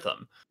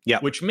Anthem,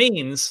 which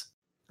means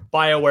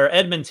BioWare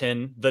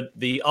Edmonton,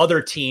 the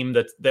other team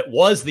that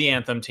was the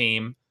Anthem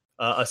team,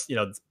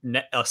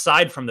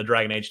 aside from the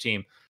Dragon Age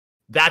team,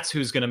 that's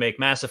who's going to make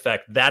Mass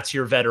Effect. That's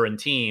your veteran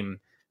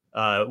team.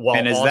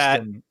 While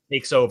Austin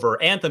takes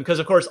over Anthem, because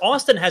of course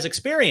Austin has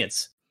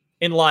experience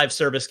in live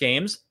service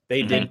games.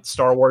 They did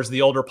Star Wars: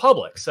 The Old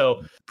Republic,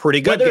 so pretty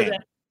good game.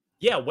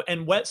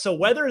 So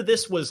whether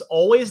this was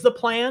always the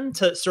plan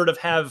to sort of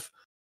have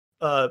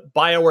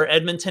BioWare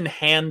Edmonton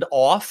hand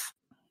off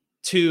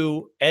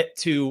to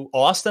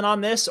Austin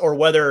on this, or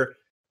whether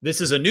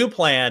this is a new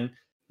plan,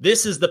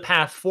 this is the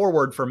path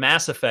forward for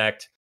Mass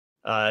Effect.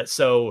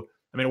 So,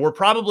 I mean, we're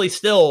probably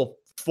still,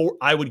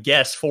 I would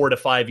guess, 4 to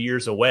 5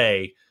 years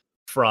away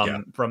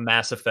from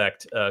Mass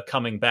Effect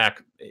coming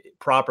back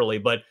properly.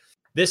 But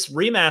this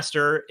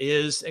remaster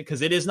is,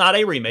 because it is not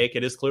a remake,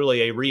 it is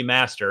clearly a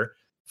remaster,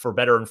 for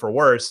better and for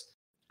worse.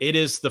 It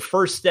is the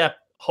first step,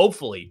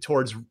 hopefully,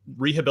 towards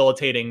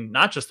rehabilitating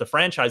not just the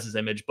franchise's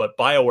image, but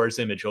BioWare's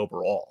image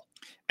overall.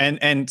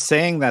 And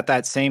saying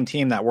that same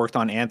team that worked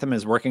on Anthem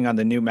is working on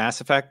the new Mass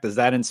Effect, does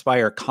that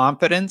inspire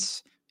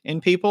confidence in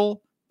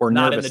people or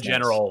not in the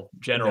general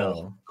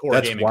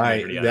core gaming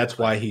community? That's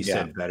why he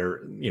said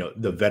better. You know,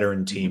 the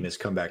veteran team has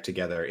come back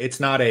together. It's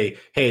not a,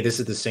 hey,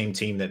 this is the same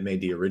team that made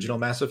the original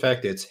Mass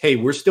Effect. It's, hey,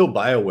 we're still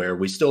BioWare.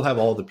 We still have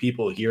all the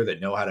people here that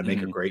know how to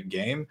make a great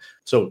game.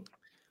 So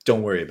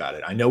don't worry about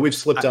it. I know we've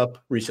slipped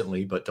up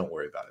recently, but don't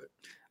worry about it.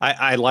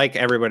 I like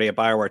everybody at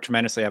BioWare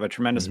tremendously. I have a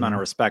tremendous amount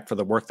of respect for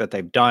the work that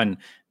they've done.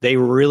 They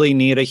really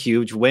need a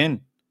huge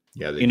win.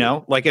 Yeah, you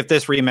know, like if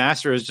this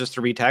remaster is just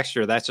a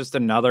retexture, that's just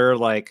another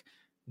like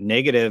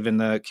negative in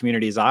the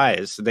community's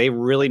eyes. They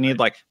really need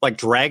like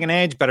Dragon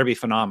Age better be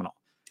phenomenal.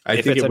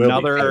 If it's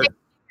another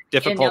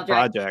difficult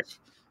project,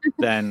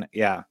 then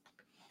yeah.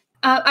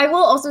 I will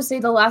also say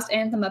the last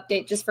Anthem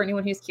update, just for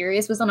anyone who's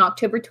curious, was on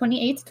October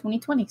 28th,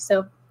 2020.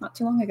 So not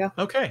too long ago.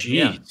 Okay.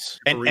 Jeez.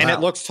 Yeah. And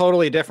it looks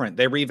totally different.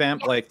 They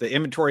revamped like the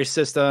inventory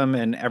system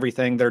and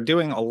everything. They're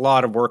doing a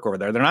lot of work over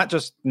there. They're not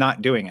just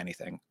not doing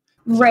anything.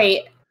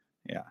 Right.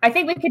 Yeah. I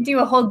think we could do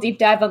a whole deep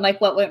dive on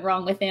like what went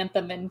wrong with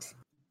Anthem and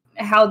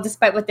how,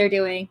 despite what they're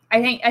doing,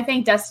 I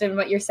think Dustin,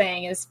 what you're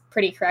saying is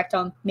pretty correct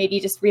on maybe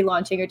just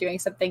relaunching or doing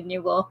something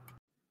new will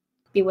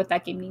be what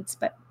that game needs,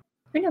 but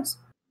who knows?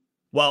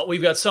 Well,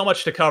 we've got so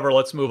much to cover.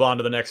 Let's move on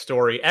to the next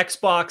story.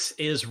 Xbox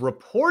is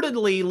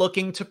reportedly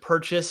looking to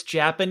purchase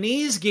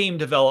Japanese game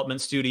development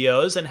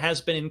studios and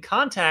has been in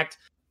contact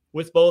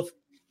with both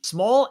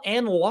small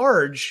and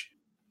large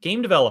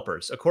game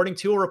developers. According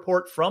to a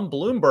report from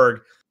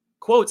Bloomberg,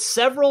 quote,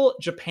 several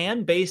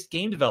Japan-based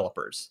game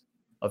developers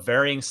of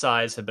varying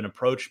size have been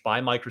approached by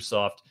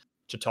Microsoft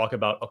to talk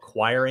about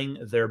acquiring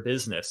their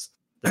business.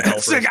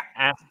 developers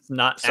asked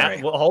not.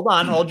 Sorry. Well, hold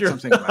on, hold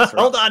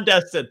on,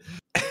 Destin.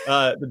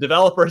 The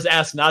developers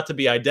asked not to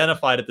be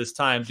identified at this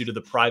time due to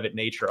the private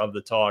nature of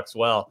the talks.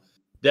 Well,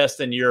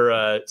 Destin,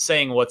 you're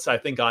saying what's I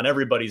think on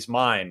everybody's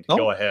mind. Oh.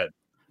 Go ahead.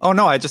 Oh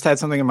no, I just had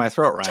something in my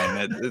throat,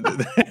 Ryan.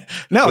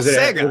 No, Was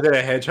Sega. was it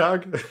a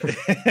hedgehog?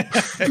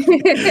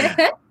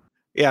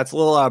 Yeah, it's a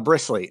little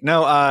bristly.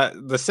 No,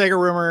 the Sega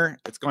rumor,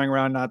 it's going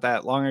around not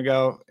that long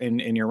ago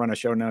in your run of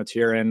show notes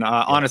here. And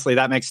honestly,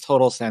 that makes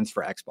total sense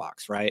for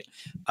Xbox, right?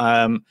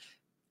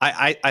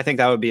 I think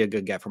that would be a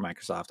good get for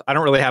Microsoft. I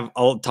don't really have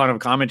a ton of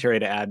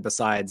commentary to add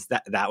besides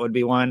that would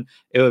be one.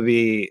 It would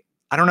be,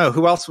 I don't know,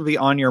 who else would be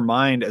on your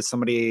mind as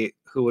somebody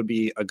who would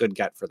be a good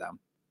get for them?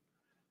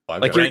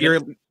 Like you're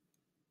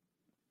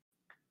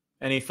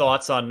Any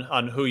thoughts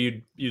on who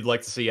you'd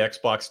like to see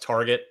Xbox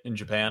target in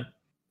Japan?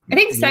 I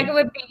think Sega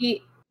would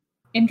be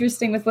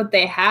interesting with what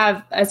they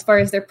have as far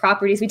as their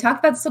properties. We talked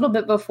about this a little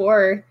bit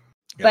before,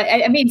 but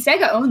I mean,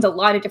 Sega owns a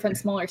lot of different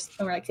smaller,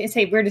 or like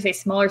say weird to say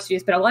smaller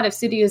studios, but a lot of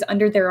studios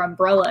under their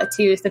umbrella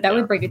too. So that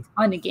would bring a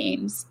ton of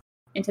games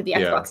into the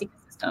Xbox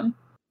ecosystem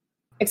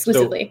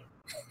exclusively.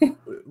 So,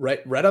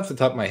 right off the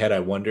top of my head,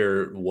 I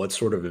wonder what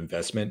sort of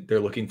investment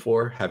they're looking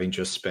for, having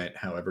just spent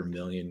however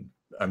billion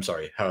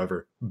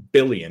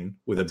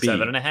with a B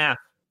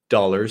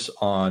 $7.5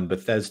 on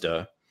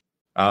Bethesda.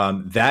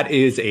 That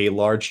is a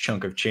large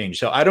chunk of change.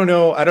 So I don't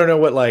know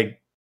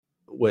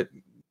what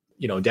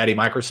Daddy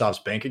Microsoft's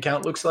bank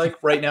account looks like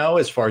right now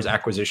as far as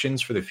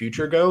acquisitions for the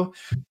future go.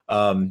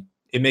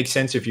 It makes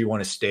sense if you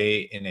want to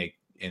stay in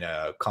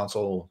a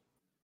console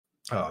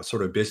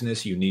sort of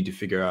business. You need to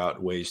figure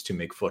out ways to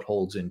make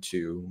footholds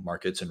into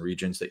markets and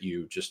regions that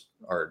you just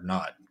are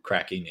not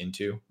cracking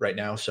into right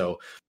now. So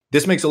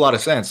this makes a lot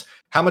of sense.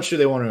 How much do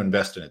they want to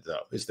invest in it,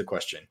 though, is the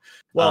question.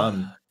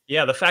 Well,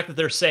 yeah, the fact that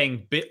they're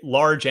saying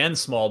large and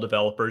small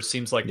developers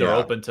seems like they're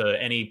open to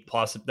any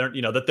possible.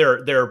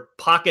 That their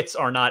pockets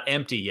are not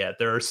empty yet.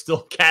 There are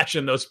still cash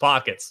in those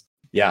pockets.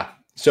 Yeah.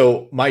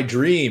 So my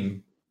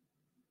dream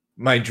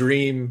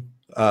makeup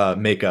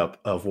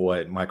of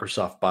what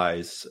Microsoft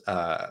buys,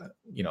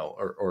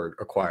 or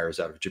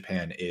acquires out of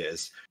Japan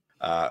is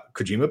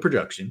Kojima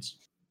Productions.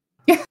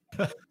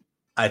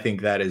 I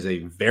think that is a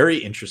very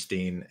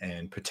interesting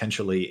and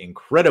potentially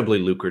incredibly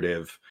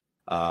lucrative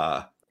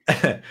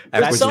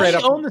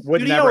Sony own the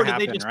would studio, never or did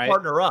happen, they just right?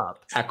 partner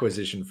up?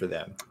 acquisition for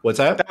them. What's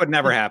that? That would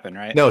never happen,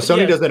 right? No,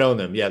 Sony doesn't own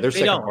them. Yeah, they're They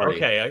second don't. party.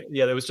 Okay,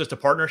 yeah, there was just a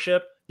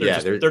partnership.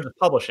 They're just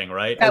publishing,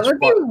 right? That would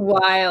be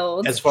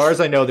wild. As far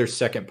as I know, they're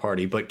second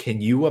party. But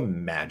can you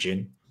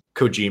imagine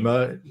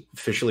Kojima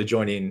officially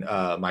joining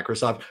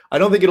Microsoft? I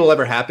don't think it'll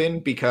ever happen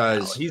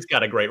because he's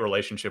got a great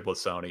relationship with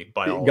Sony.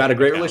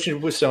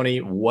 Relationship with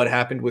Sony. What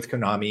happened with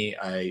Konami?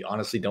 I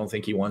honestly don't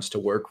think he wants to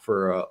work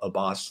for a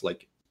boss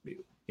like.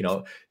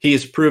 He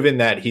has proven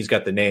that he's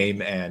got the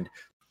name, and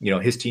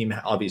his team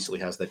obviously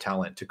has the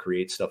talent to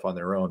create stuff on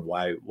their own.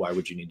 Why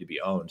would you need to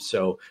be owned?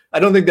 So I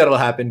don't think that'll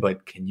happen.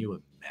 But can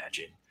you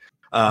imagine?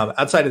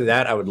 Outside of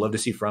that, I would love to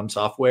see From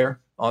Software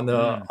on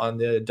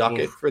the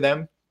docket for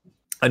them.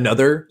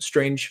 Another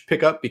strange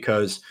pickup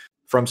because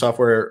From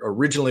Software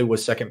originally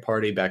was second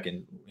party back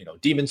in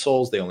Demon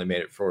Souls. They only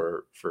made it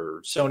for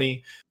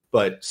Sony.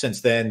 But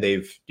since then,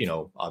 they've,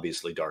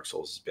 obviously Dark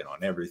Souls has been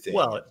on everything.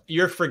 Well,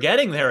 you're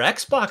forgetting their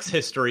Xbox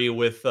history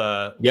with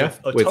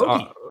Otogi.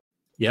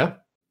 Otogi.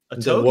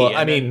 Well,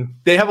 I mean,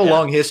 they have a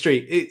long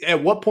history.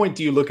 At what point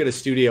do you look at a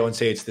studio and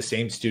say it's the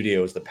same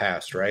studio as the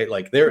past, right?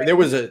 Like there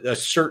was a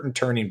certain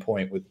turning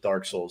point with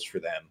Dark Souls for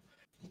them.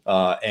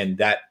 And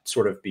that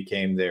sort of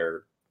became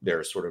their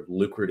sort of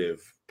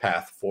lucrative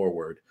path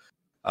forward.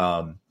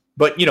 But,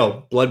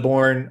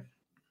 Bloodborne,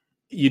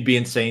 you'd be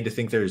insane to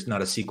think there's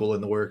not a sequel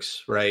in the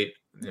works, right?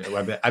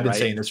 I've been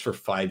saying this for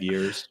 4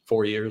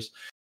 years.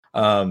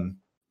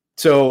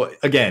 So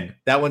again,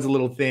 that one's a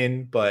little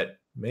thin, but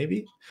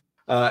maybe.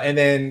 And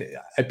then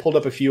I pulled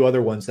up a few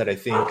other ones that I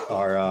think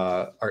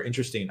are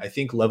interesting. I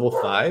think Level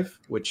 5,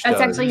 which that's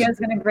actually what I was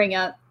going to bring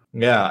up.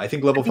 Yeah, I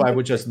think Level 5,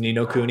 which is Ni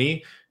no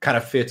Kuni, kind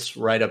of fits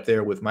right up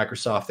there with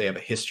Microsoft. They have a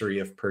history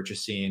of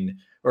purchasing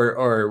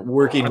or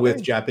working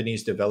with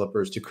Japanese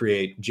developers to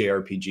create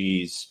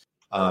JRPGs.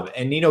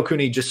 And Ni no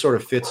Kuni just sort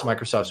of fits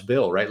Microsoft's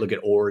bill, right? Look at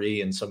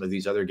Ori and some of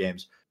these other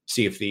games.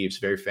 Sea of Thieves,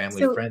 very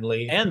family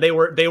friendly. And they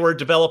were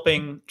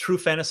developing True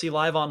Fantasy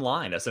Live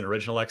Online as an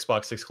original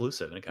Xbox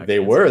exclusive. And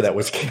that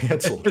was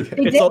canceled.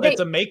 It's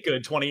a make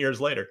good 20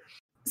 years later.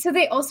 So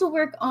they also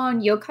work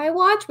on Yokai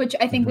Watch, which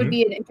I think would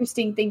be an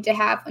interesting thing to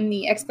have in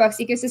the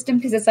Xbox ecosystem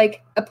because it's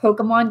like a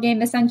Pokemon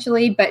game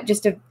essentially, but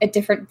just a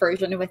different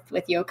version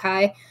with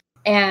yokai.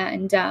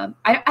 And I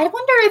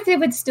wonder if they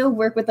would still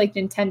work with like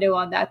Nintendo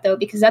on that though,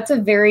 because that's a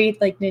very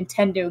like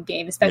Nintendo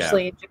game,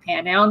 especially in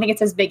Japan. I don't think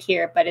it's as big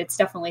here, but it's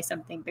definitely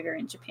something bigger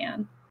in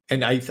Japan.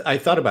 And I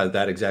thought about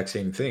that exact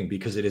same thing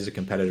because it is a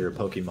competitor of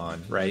Pokemon,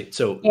 right?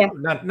 So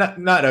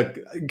not a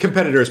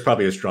competitor is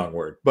probably a strong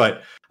word,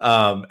 but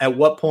at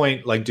what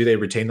point, like, do they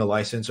retain the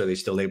license? Are they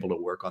still able to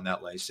work on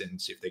that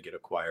license if they get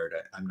acquired?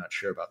 I'm not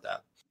sure about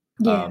that.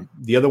 Yeah.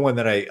 The other one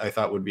that I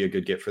thought would be a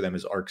good get for them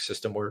is Arc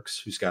System Works,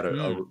 who's got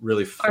a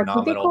really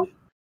phenomenal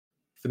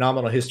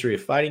history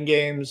of fighting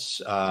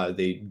games.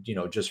 They,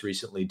 just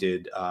recently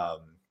did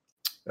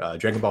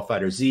Dragon Ball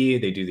Fighter Z.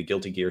 They do the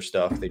Guilty Gear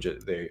stuff.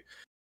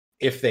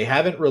 If they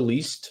haven't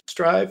released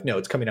Strive, no,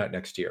 it's coming out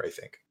next year, I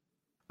think.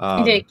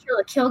 They did a Kill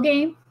la Kill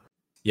game.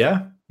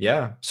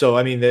 Yeah. So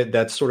I mean,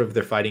 that's sort of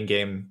their fighting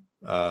game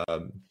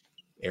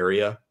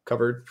area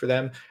covered for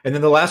them. And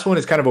then the last one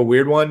is kind of a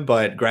weird one,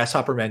 but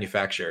Grasshopper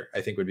Manufacture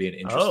I think would be an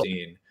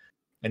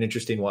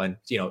interesting one.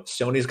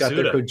 Sony's got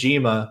their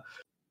Kojima,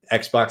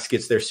 Xbox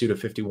gets their Suda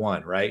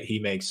 51, right? He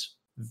makes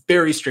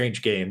very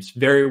strange games,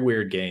 very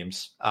weird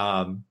games,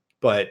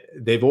 but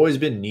they've always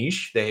been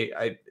niche.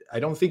 I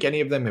don't think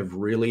any of them have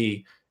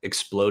really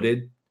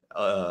exploded,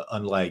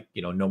 unlike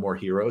No More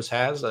Heroes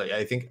has.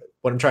 I think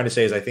what I'm trying to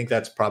say is I think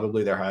that's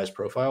probably their highest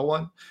profile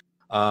one.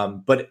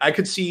 But I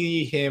could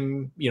see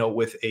him,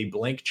 with a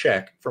blank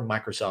check from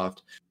Microsoft,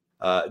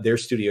 their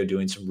studio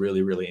doing some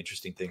really, really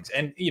interesting things.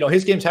 And,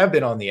 his games have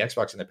been on the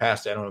Xbox in the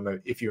past. I don't know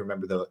if you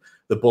remember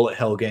the bullet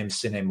hell game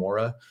Sine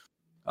Mora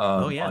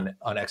on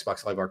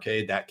Xbox Live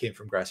Arcade. That came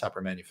from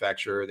Grasshopper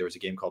Manufacturer. There was a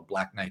game called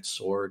Black Knight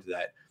Sword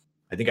that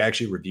I think I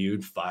actually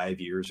reviewed 5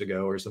 years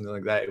ago or something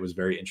like that. It was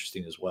very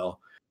interesting as well.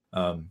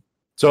 I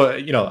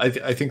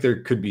think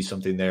there could be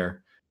something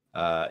there.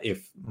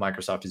 If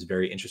Microsoft is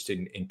very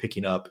interested in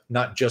picking up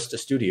not just a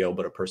studio,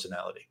 but a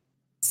personality.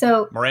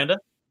 So Miranda?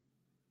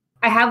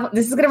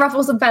 This is going to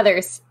ruffle some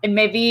feathers and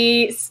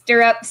maybe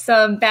stir up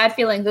some bad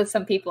feelings with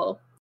some people.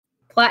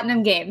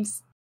 Platinum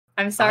Games.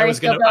 I'm sorry. I was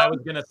going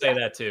to say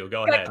that too.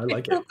 Go ahead. I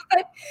like it.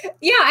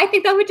 Yeah, I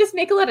think that would just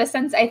make a lot of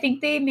sense. I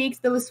think they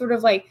make those sort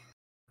of like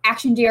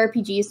action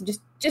JRPGs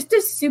just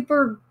a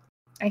super,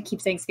 I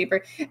keep saying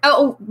super,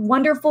 a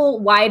wonderful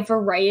wide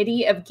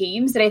variety of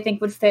games that I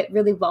think would fit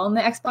really well in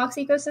the Xbox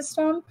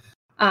ecosystem.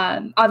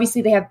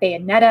 Obviously, they have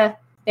Bayonetta.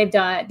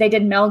 They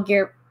did Metal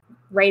Gear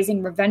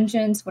Rising: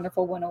 Revengeance,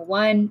 Wonderful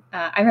 101.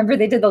 I remember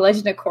they did the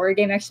Legend of Korra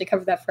game. I actually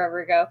covered that forever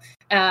ago.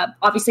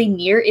 Obviously,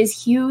 Nier is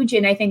huge,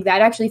 and I think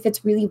that actually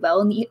fits really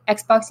well in the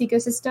Xbox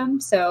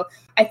ecosystem. So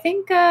I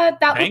think that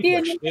would be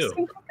an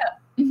interesting pickup.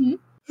 Mm-hmm.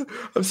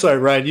 I'm sorry,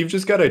 Ryan. You've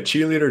just got a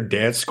cheerleader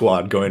dance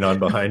squad going on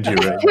behind you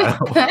right now.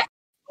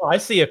 Oh, I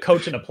see a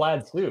coach in a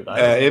plaid suit.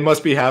 It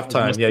must be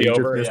halftime. Yeah, you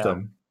just missed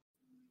them.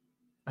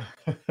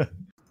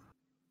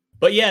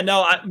 But yeah,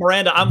 no,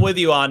 Miranda, I'm with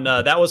you on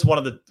that. Was one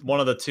of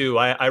the two.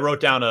 I wrote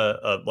down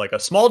a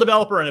small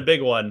developer and a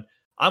big one.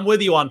 I'm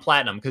with you on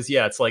Platinum because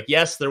it's like,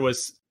 yes, there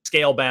was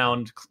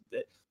Scalebound.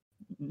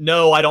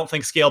 No, I don't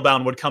think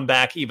Scalebound would come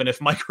back even if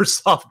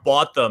Microsoft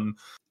bought them.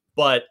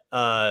 But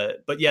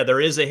yeah, there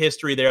is a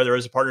history there. There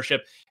is a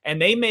partnership,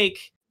 and they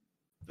make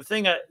the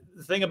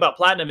thing about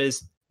Platinum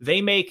is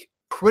they make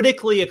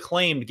critically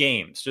acclaimed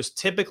games, just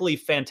typically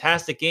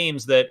fantastic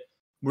games that,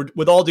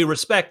 with all due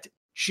respect,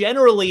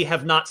 generally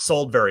have not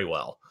sold very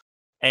well.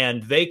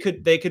 And there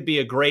could be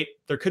a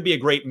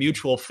great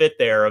mutual fit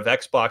there of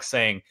Xbox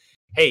saying,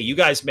 hey, you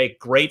guys make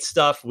great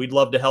stuff. We'd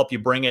love to help you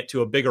bring it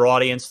to a bigger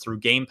audience through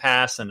Game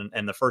Pass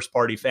and the first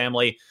party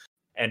family.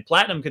 And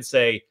Platinum could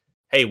say,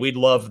 hey, we'd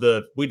love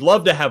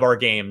to have our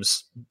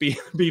games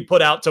be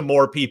put out to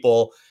more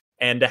people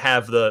and to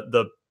have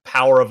the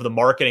power of the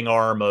marketing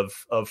arm of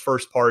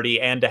first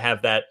party and to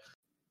have that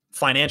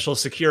financial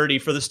security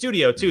for the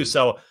studio too.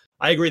 So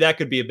I agree that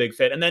could be a big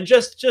fit. And then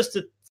just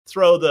to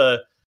throw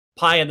the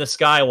pie in the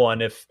sky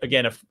one, if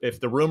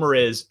the rumor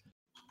is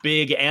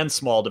big and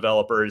small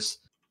developers,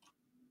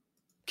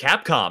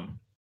 Capcom.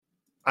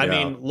 I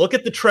mean, look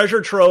at the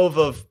treasure trove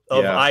of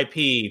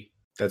IP.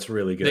 That's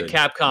really good. That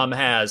Capcom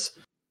has: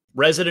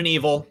 Resident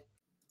Evil,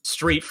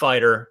 Street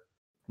Fighter,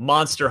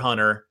 Monster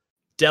Hunter,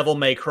 Devil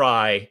May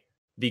Cry,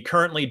 the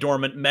currently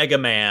dormant Mega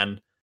Man,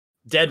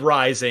 Dead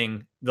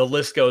Rising. The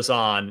list goes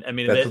on. I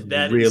mean,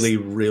 that's really,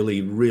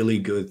 really, really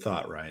good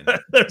thought, Ryan.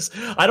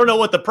 I don't know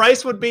what the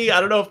price would be.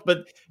 I don't know,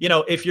 but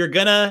if you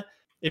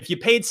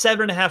paid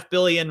 $7.5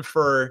 billion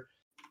for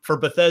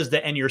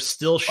Bethesda and you're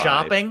still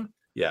shopping,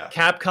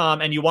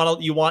 Capcom, and you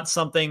want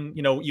something,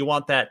 you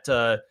want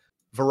that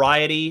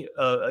variety.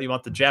 You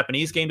want the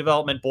Japanese game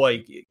development.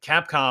 Boy,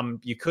 Capcom,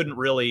 you couldn't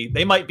really.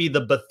 They might be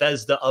the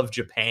Bethesda of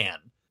Japan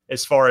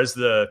as far as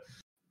the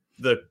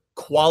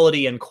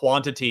quality and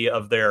quantity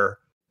of their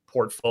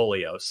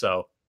portfolio.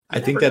 So I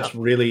think that's a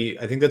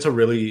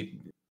really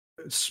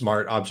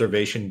smart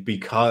observation,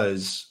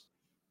 because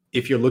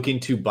if you're looking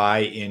to buy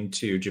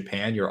into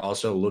Japan, you're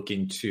also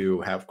looking to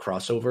have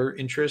crossover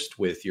interest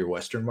with your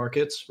Western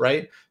markets,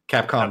 right?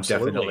 Capcom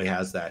definitely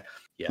has that.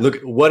 Yeah. Look,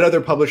 what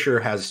other publisher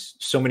has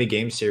so many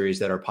game series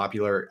that are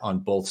popular on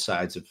both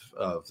sides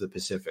of the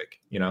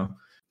Pacific?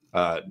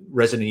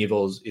 Resident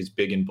Evil is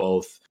big in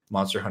both.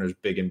 Monster Hunter is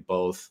big in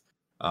both.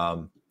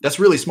 That's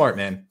really smart,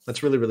 man.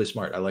 That's really, really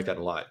smart. I like that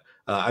a lot.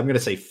 I'm going to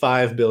say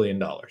 $5 billion.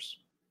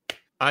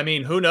 I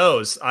mean, who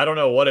knows? I don't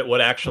know what it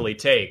would actually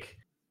take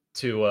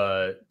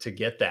to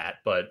get that,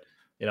 but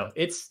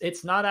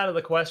it's not out of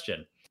the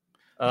question.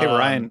 Hey,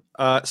 Ryan,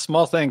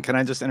 small thing. Can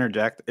I just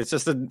interject? It's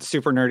just a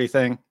super nerdy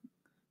thing.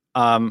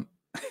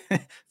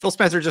 Phil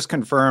Spencer just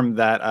confirmed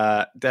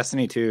that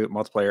Destiny 2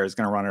 multiplayer is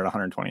going to run at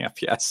 120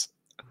 FPS.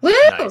 Woo!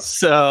 Nice.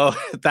 So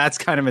that's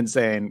kind of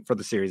insane for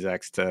the Series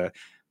X to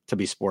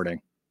be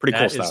sporting. Pretty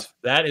cool stuff.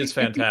 That is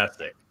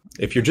fantastic.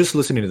 If you're just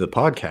listening to the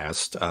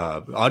podcast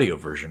audio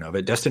version of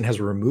it, Destin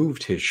has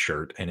removed his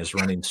shirt and is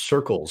running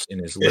circles in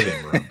his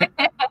living room.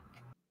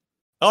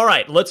 All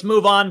right, let's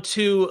move on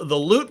to the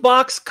loot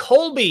box.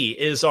 Colby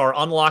is our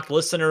unlocked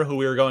listener who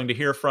we're going to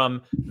hear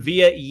from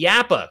via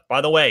Yappa. By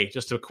the way,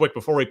 just a quick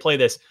before we play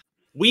this,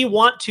 we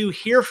want to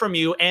hear from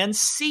you and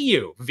see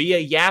you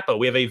via Yappa.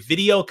 We have a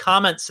video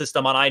comment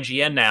system on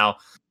IGN now.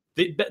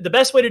 The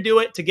best way to do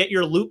it, to get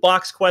your loot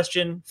box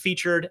question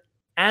featured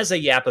as a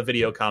Yappa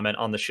video comment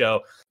on the show,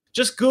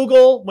 just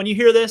Google, when you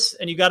hear this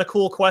and you got a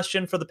cool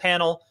question for the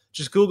panel,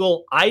 just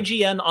Google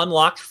IGN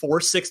Unlocked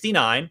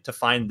 469 to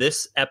find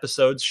this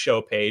episode's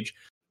show page.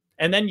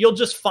 And then you'll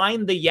just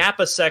find the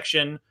Yappa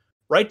section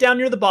right down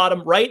near the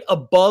bottom, right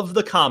above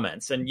the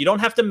comments. And you don't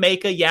have to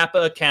make a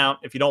Yappa account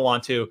if you don't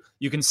want to.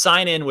 You can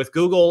sign in with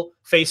Google,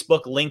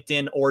 Facebook,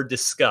 LinkedIn, or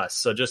Discuss.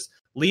 So just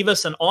leave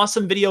us an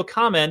awesome video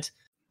comment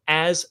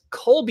as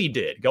Colby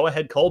did. Go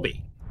ahead,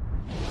 Colby.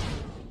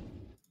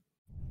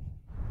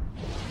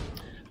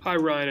 Hi,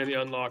 Ryan and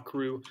the Unlock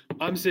crew.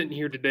 I'm sitting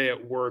here today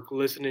at work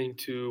listening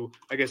to,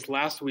 I guess,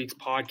 last week's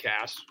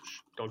podcast.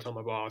 Don't tell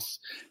my boss.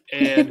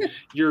 And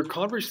your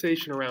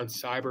conversation around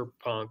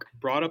Cyberpunk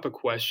brought up a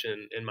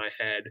question in my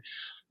head.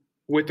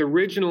 With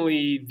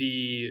originally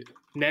the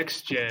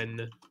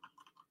next-gen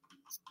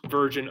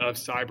version of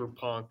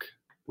Cyberpunk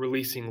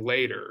releasing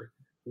later,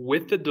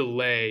 with the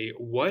delay,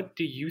 what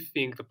do you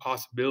think the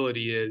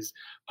possibility is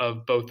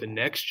of both the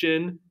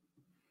next-gen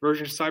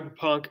version of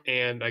Cyberpunk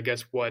and I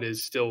guess what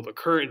is still the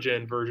current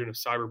gen version of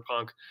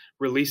Cyberpunk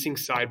releasing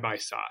side by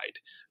side?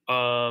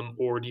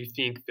 Or do you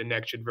think the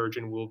next gen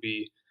version will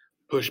be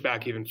pushed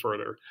back even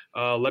further?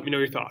 Let me know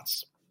your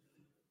thoughts.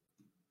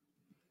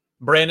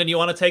 Brandon, you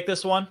want to take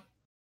this one?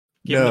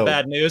 Give him the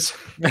bad news.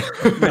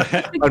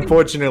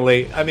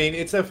 Unfortunately, I mean,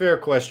 it's a fair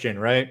question,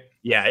 right?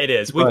 Yeah, it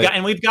is.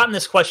 We've gotten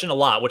this question a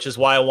lot, which is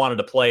why I wanted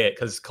to play it,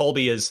 because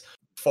Colby is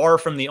far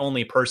from the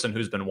only person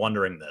who's been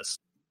wondering this.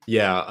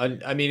 Yeah,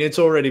 I mean, it's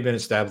already been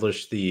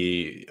established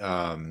the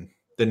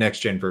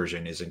next gen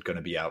version isn't going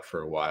to be out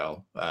for a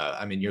while.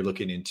 I mean, you're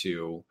looking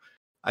into,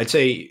 I'd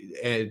say,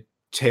 a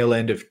tail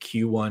end of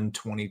Q1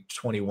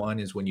 2021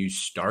 is when you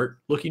start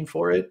looking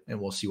for it, and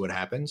we'll see what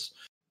happens.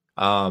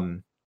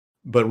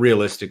 But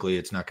realistically,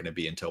 it's not going to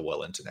be until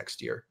well into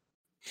next year.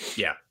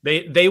 Yeah,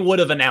 they would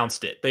have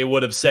announced it. They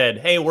would have said,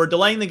 "Hey, we're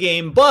delaying the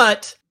game,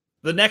 but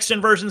the next gen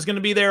version is going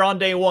to be there on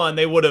day one."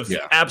 They would have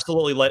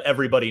absolutely let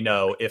everybody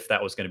know if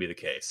that was going to be the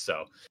case.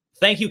 So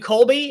thank you,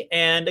 Colby.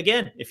 And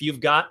again, if you've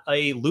got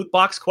a loot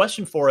box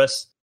question for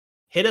us,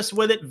 hit us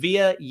with it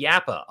via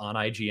Yappa on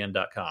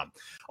IGN.com.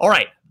 All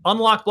right,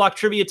 Unlock Block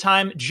Trivia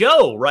time.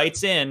 Joe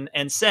writes in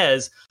and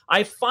says,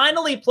 I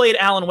finally played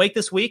Alan Wake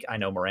this week. I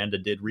know Miranda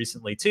did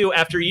recently too.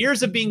 After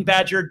years of being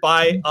badgered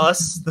by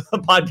us, the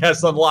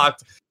podcast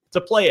Unlocked,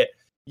 to play it.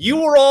 You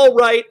were all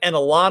right, and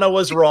Alana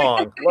was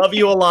wrong. Love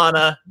you,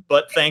 Alana,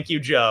 but thank you,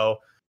 Joe.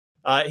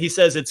 He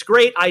says, it's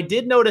great. I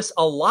did notice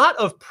a lot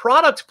of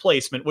product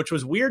placement, which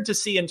was weird to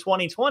see in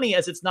 2020,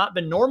 as it's not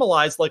been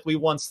normalized like we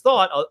once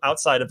thought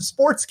outside of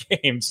sports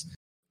games.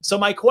 So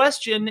my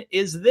question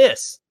is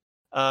this.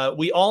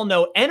 We all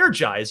know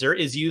Energizer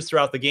is used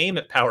throughout the game.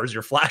 It powers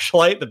your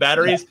flashlight, the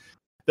batteries. Yeah.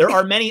 There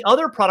are many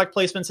other product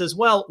placements as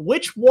well.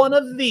 Which one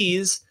of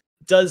these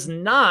does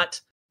not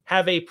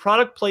have a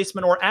product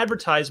placement or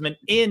advertisement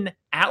in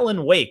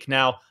Alan Wake?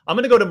 Now, I'm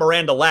going to go to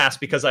Miranda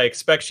last because I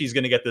expect she's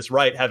going to get this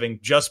right, having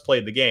just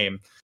played the game.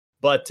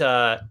 But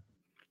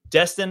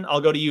Destin,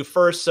 I'll go to you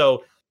first.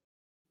 So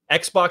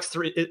Xbox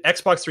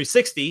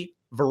 360,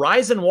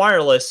 Verizon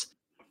Wireless,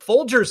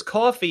 Folgers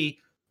Coffee,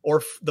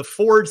 or the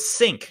Ford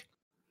Sync,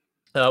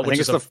 which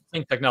is a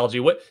sync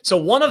technology. So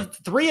one of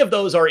three of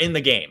those are in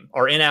the game,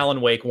 are in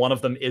Alan Wake. One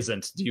of them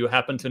isn't. Do you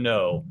happen to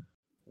know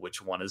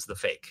which one is the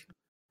fake?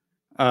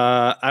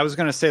 I was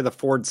going to say the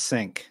Ford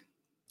Sync.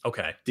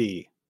 Okay.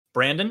 D.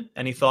 Brandon,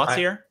 any thoughts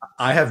here?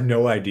 I have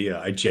no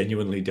idea. I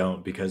genuinely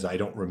don't, because I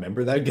don't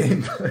remember that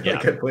game. Yeah.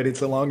 Like I played it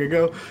so long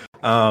ago.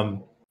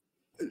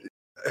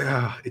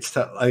 It's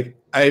tough. Like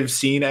I've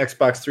seen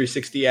Xbox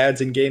 360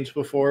 ads in games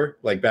before,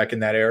 like back in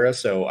that era.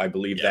 So I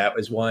believe that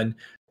was one.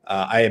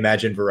 I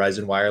imagine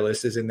Verizon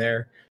Wireless is in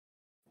there.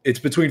 It's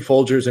between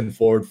Folgers and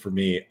Ford for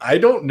me. I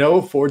don't know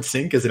if Ford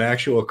Sync is an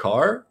actual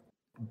car,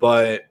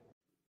 but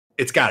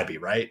it's got to be,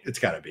 right? It's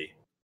got to be.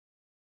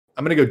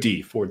 I'm going to go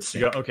D, Ford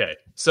Sync. Okay.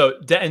 So,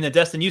 and then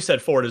Destin, you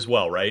said Ford as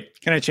well, right?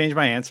 Can I change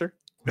my answer?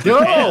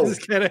 No!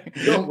 Just kidding.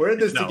 No, we're in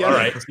this together. All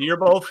right. So you're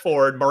both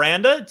Ford.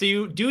 Miranda, do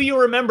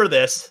you remember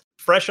this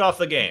fresh off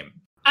the game?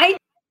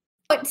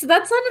 So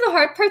that's one of the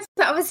hard parts.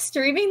 I was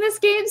streaming this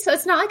game, so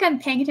it's not like I'm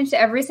paying attention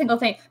to every single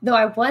thing. Though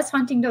I was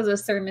hunting those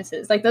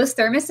thermoses. Like those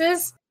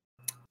thermoses,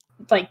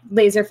 like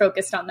laser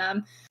focused on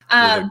them.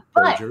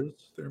 But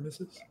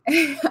thermoses?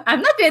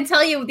 I'm not going to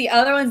tell you the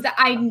other ones that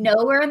I know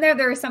were in there.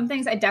 There are some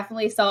things I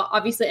definitely saw.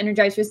 Obviously,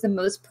 Energizer is the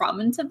most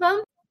prominent of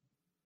them.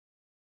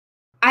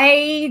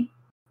 I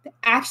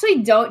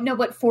actually don't know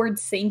what Ford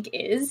Sync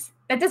is.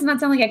 That does not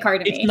sound like a car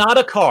to me. It's not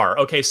a car.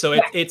 Okay, so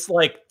it's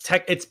like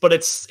tech. It's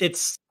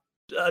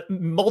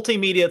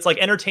multimedia. It's like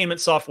entertainment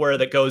software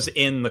that goes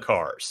in the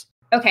cars.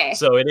 Okay.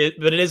 So it is,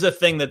 but it is a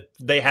thing that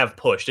they have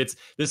pushed.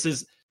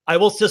 I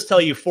will just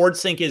tell you, Ford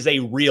Sync is a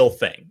real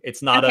thing.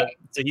 It's not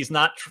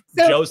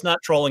Joe's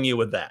not trolling you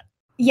with that.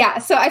 Yeah,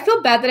 so I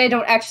feel bad that I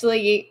don't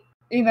actually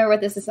remember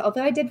what this is,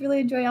 although I did really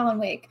enjoy Alan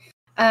Wake.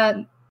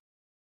 I'm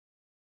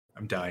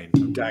dying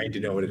to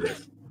know what it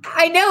is.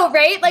 I know,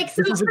 right? Like,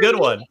 so this is a good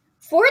one.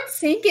 Ford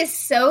Sync is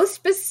so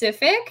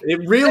specific.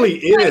 It really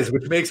is,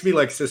 which makes me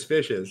like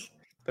suspicious.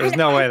 There's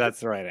no way that's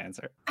the right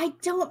answer. I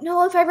don't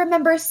know if I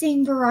remember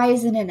seeing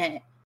Verizon in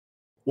it.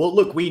 Well,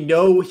 look, we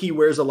know he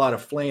wears a lot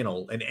of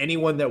flannel, and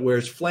anyone that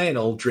wears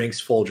flannel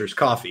drinks Folgers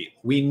coffee.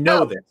 We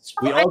know this.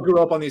 We all grew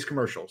up on these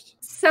commercials.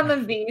 Some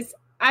of these.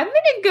 I'm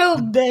going to go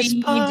B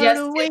just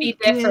to be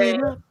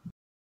different.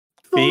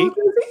 B?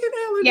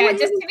 Yeah,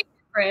 just to be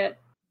different.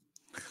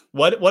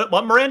 What,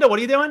 Miranda? What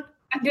are you doing?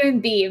 I'm doing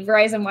B,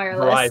 Verizon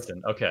Wireless.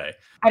 Verizon, okay.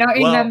 I don't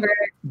remember.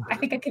 I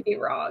think I could be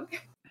wrong.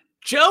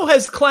 Joe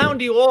has clowned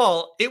you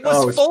all. It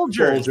was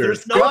Folgers.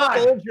 There's no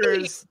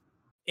Folgers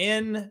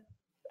in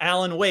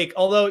Alan Wake.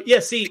 Although,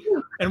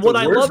 and what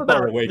I love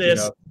about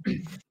this,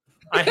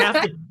 I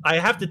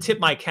have to tip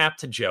my cap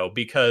to Joe,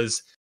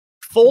 because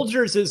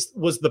Folgers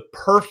was the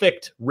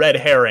perfect red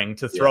herring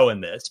to throw in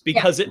this,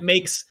 because it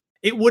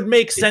would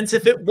make sense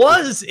if it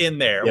was in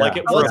there. Like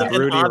it wasn't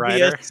an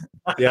obvious.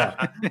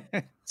 Yeah.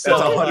 So,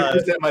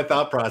 that's 100% my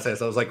thought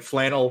process. I was like,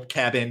 flannel,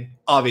 cabin,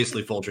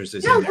 obviously Folgers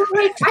is in there.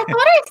 Like, I thought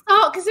I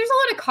saw, because there's a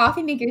lot of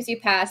coffee makers you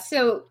pass.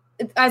 So,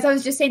 as I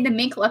was just saying, the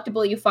main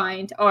collectible you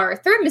find are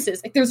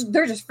thermoses. Like,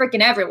 they're just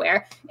freaking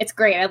everywhere. It's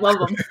great. I love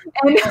them.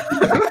 And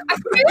I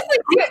seriously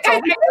do. I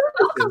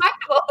love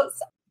collectibles.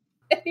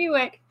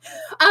 Anyway,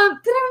 but I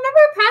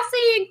remember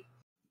passing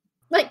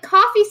like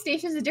coffee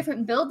stations at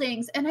different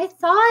buildings, and I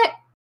thought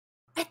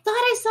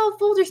I saw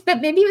Folgers,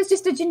 but maybe it was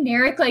just a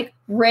generic like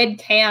red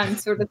can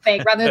sort of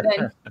thing rather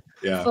than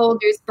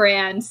Folgers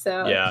brand.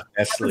 So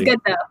that's good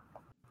though.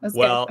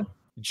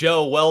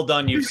 Joe, well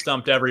done. You've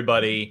stumped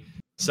everybody.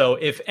 So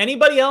if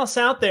anybody else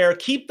out there,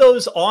 keep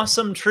those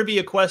awesome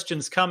trivia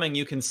questions coming.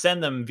 You can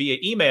send them via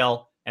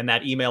email, and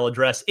that email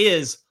address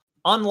is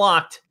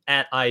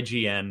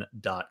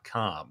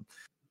unlocked@ign.com.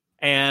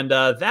 And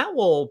that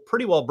will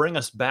pretty well bring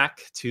us back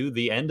to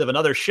the end of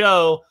another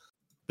show.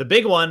 The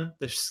big one,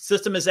 the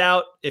system is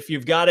out. If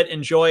you've got it,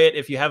 enjoy it.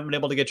 If you haven't been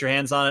able to get your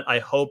hands on it, I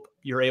hope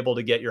you're able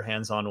to get your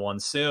hands on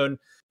one soon.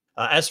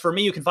 As for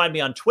me, you can find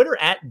me on Twitter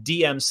at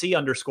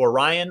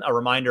DMC_Ryan. A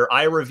reminder,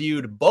 I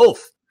reviewed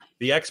both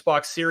the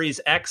Xbox Series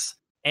X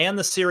and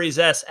the Series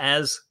S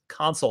as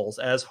consoles,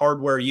 as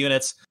hardware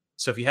units.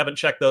 So if you haven't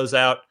checked those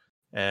out,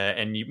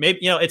 and you maybe,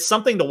 it's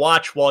something to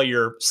watch while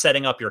you're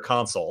setting up your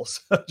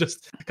consoles,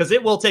 just because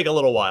it will take a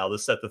little while to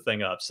set the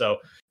thing up. So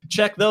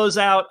check those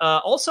out.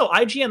 Also,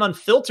 IGN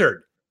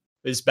Unfiltered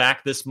is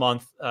back this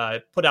month.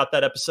 Put out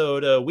that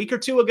episode a week or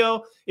two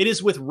ago. It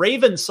is with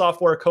Raven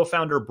Software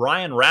co-founder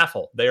Brian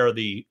Raffel. They are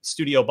the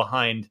studio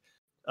behind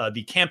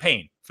the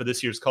campaign for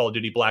this year's Call of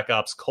Duty Black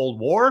Ops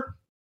Cold War.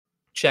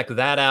 Check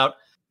that out.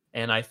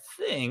 And I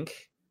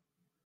think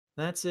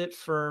that's it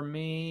for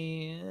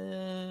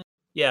me.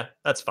 Yeah,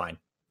 that's fine.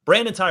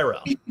 Brandon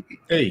Tyrell.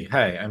 Hey,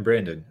 hi, I'm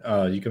Brandon.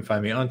 You can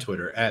find me on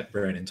Twitter at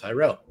Brandon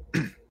Tyrell.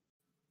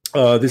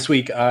 This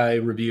week I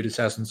reviewed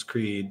Assassin's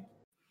Creed,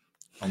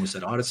 almost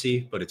said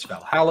Odyssey, but it's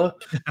Valhalla.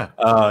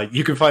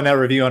 You can find that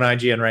review on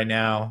IGN right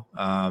now.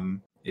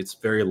 It's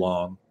very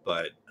long,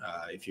 but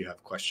if you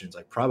have questions,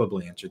 I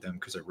probably answered them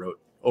because I wrote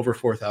over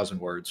 4,000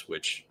 words,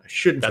 which I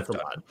shouldn't have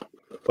done.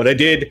 But I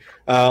did,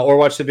 or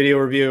watch the video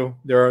review.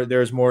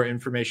 There's more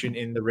information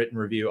in the written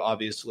review,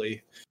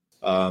 obviously.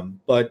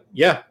 But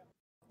yeah,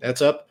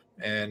 that's up,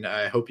 and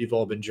I hope you've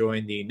all been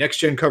enjoying the next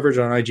gen coverage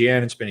on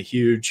IGN. It's been a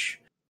huge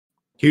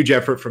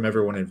effort from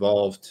everyone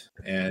involved,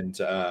 and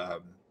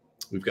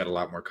we've got a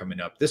lot more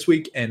coming up this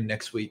week and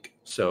next week.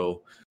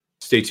 So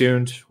stay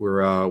tuned.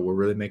 We're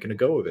really making a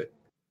go of it.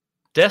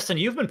 Destin,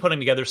 you've been putting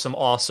together some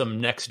awesome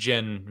next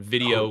gen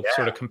video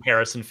sort of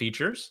comparison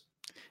features.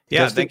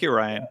 Yeah, thank you,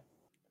 Ryan.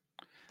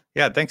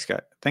 Yeah, thanks,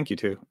 guys. Thank you,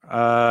 too.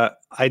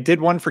 I did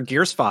one for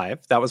Gears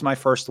 5. That was my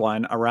first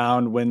one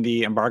around when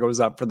the embargo was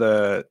up for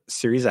the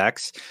Series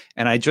X.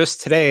 And I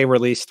just today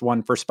released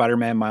one for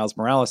Spider-Man Miles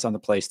Morales on the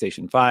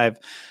PlayStation 5.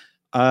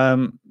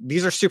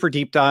 These are super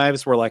deep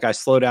dives where like I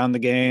slow down the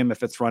game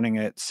if it's running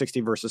at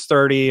 60 versus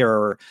 30,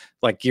 or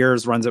like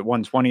Gears runs at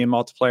 120 in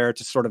multiplayer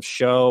to sort of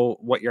show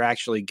what you're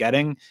actually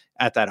getting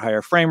at that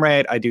higher frame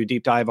rate. I do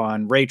deep dive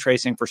on ray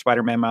tracing for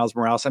Spider-Man Miles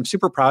Morales. I'm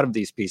super proud of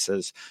these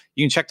pieces.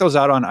 You can check those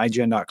out on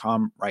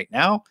IGN.com right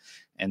now.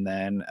 And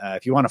then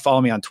if you want to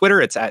follow me on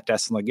Twitter, it's at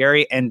Destin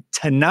Legary. And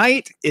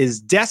tonight is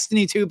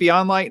Destiny 2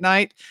 Beyond Light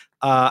Night.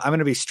 I'm going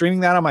to be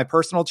streaming that on my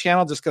personal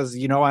channel just because,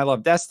 I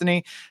love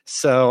Destiny.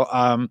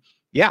 So,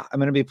 yeah, I'm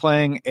going to be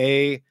playing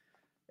a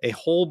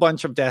whole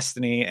bunch of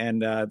Destiny,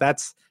 and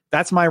that's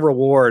that's my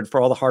reward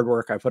for all the hard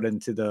work I put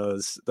into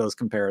those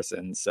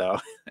comparisons. So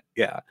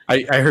yeah.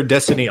 I heard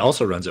Destiny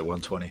also runs at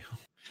 120.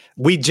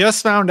 We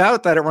just found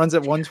out that it runs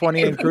at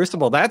 120 in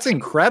Crucible. That's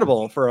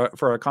incredible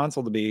for a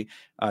console to be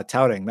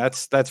touting.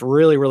 That's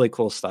really, really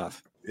cool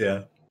stuff.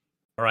 Yeah.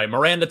 All right,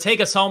 Miranda,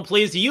 take us home,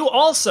 please. You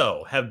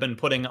also have been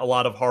putting a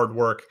lot of hard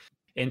work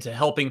into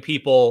helping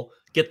people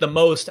get the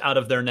most out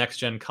of their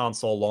next-gen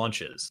console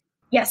launches.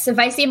 Yes, if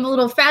I seem a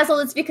little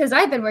frazzled, it's because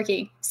I've been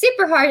working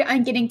super hard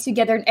on getting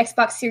together an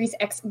Xbox Series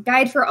X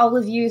guide for all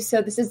of you.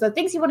 So this is the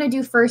things you want to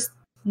do first,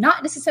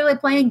 not necessarily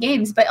playing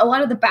games, but a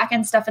lot of the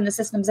back-end stuff in the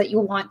systems that you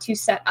want to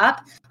set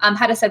up,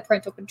 how to set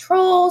parental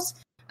controls.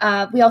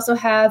 We also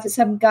have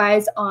some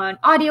guides on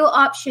audio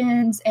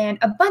options and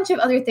a bunch of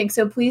other things.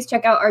 So please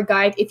check out our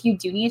guide if you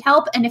do need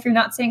help. And if you're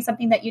not saying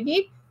something that you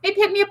need,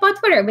 maybe hit me up on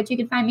Twitter, which you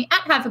can find me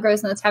at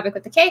Havoc-Rose, and that's Havoc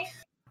with the K.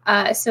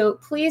 So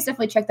please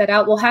definitely check that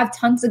out. We'll have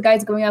tons of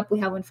guides going up. We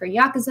have one for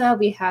Yakuza.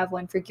 We have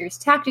one for Gears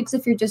Tactics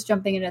if you're just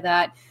jumping into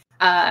that.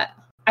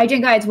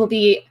 IGN guides will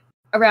be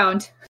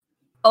around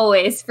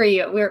always for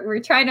you. We're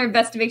trying our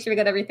best to make sure we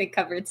got everything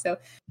covered. So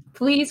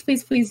please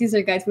use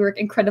our guides. We work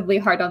incredibly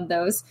hard on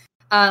those.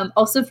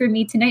 Also for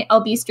me tonight,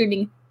 I'll be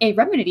streaming a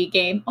Remedy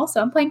game.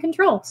 Also, I'm playing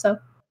Control. So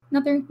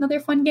another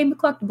fun game of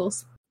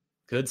collectibles.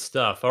 Good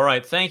stuff. All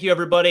right. Thank you,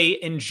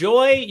 everybody.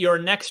 Enjoy your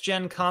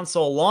next-gen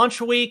console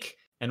launch week,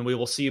 and we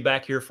will see you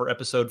back here for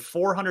episode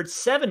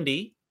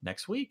 470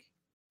 next week.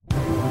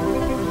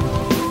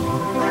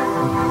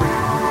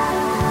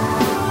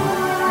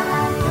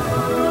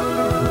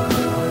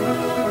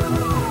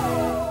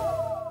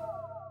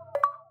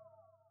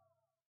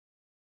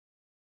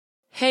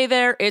 Hey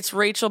there, it's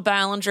Rachel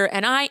Ballinger,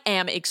 and I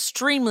am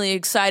extremely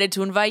excited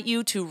to invite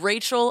you to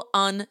Rachel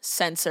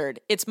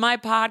Uncensored. It's my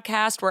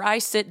podcast where I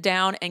sit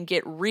down and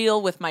get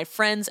real with my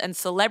friends and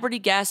celebrity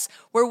guests,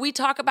 where we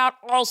talk about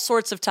all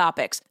sorts of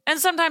topics. And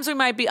sometimes we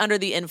might be under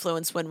the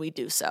influence when we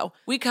do so.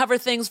 We cover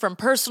things from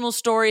personal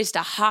stories to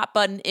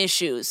hot-button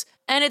issues.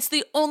 And it's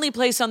the only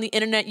place on the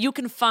internet you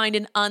can find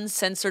an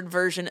uncensored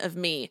version of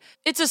me.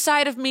 It's a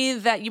side of me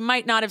that you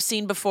might not have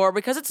seen before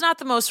because it's not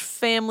the most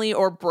family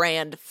or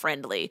brand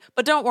friendly.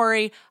 But don't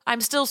worry, I'm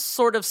still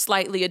sort of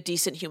slightly a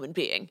decent human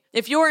being.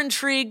 If you're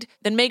intrigued,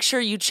 then make sure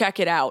you check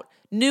it out.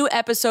 New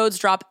episodes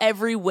drop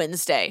every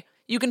Wednesday.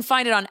 You can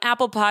find it on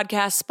Apple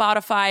Podcasts,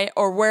 Spotify,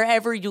 or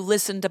wherever you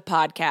listen to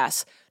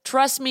podcasts.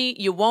 Trust me,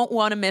 you won't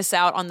want to miss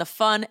out on the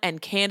fun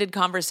and candid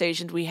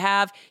conversations we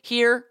have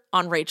here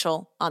on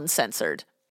Rachel Uncensored.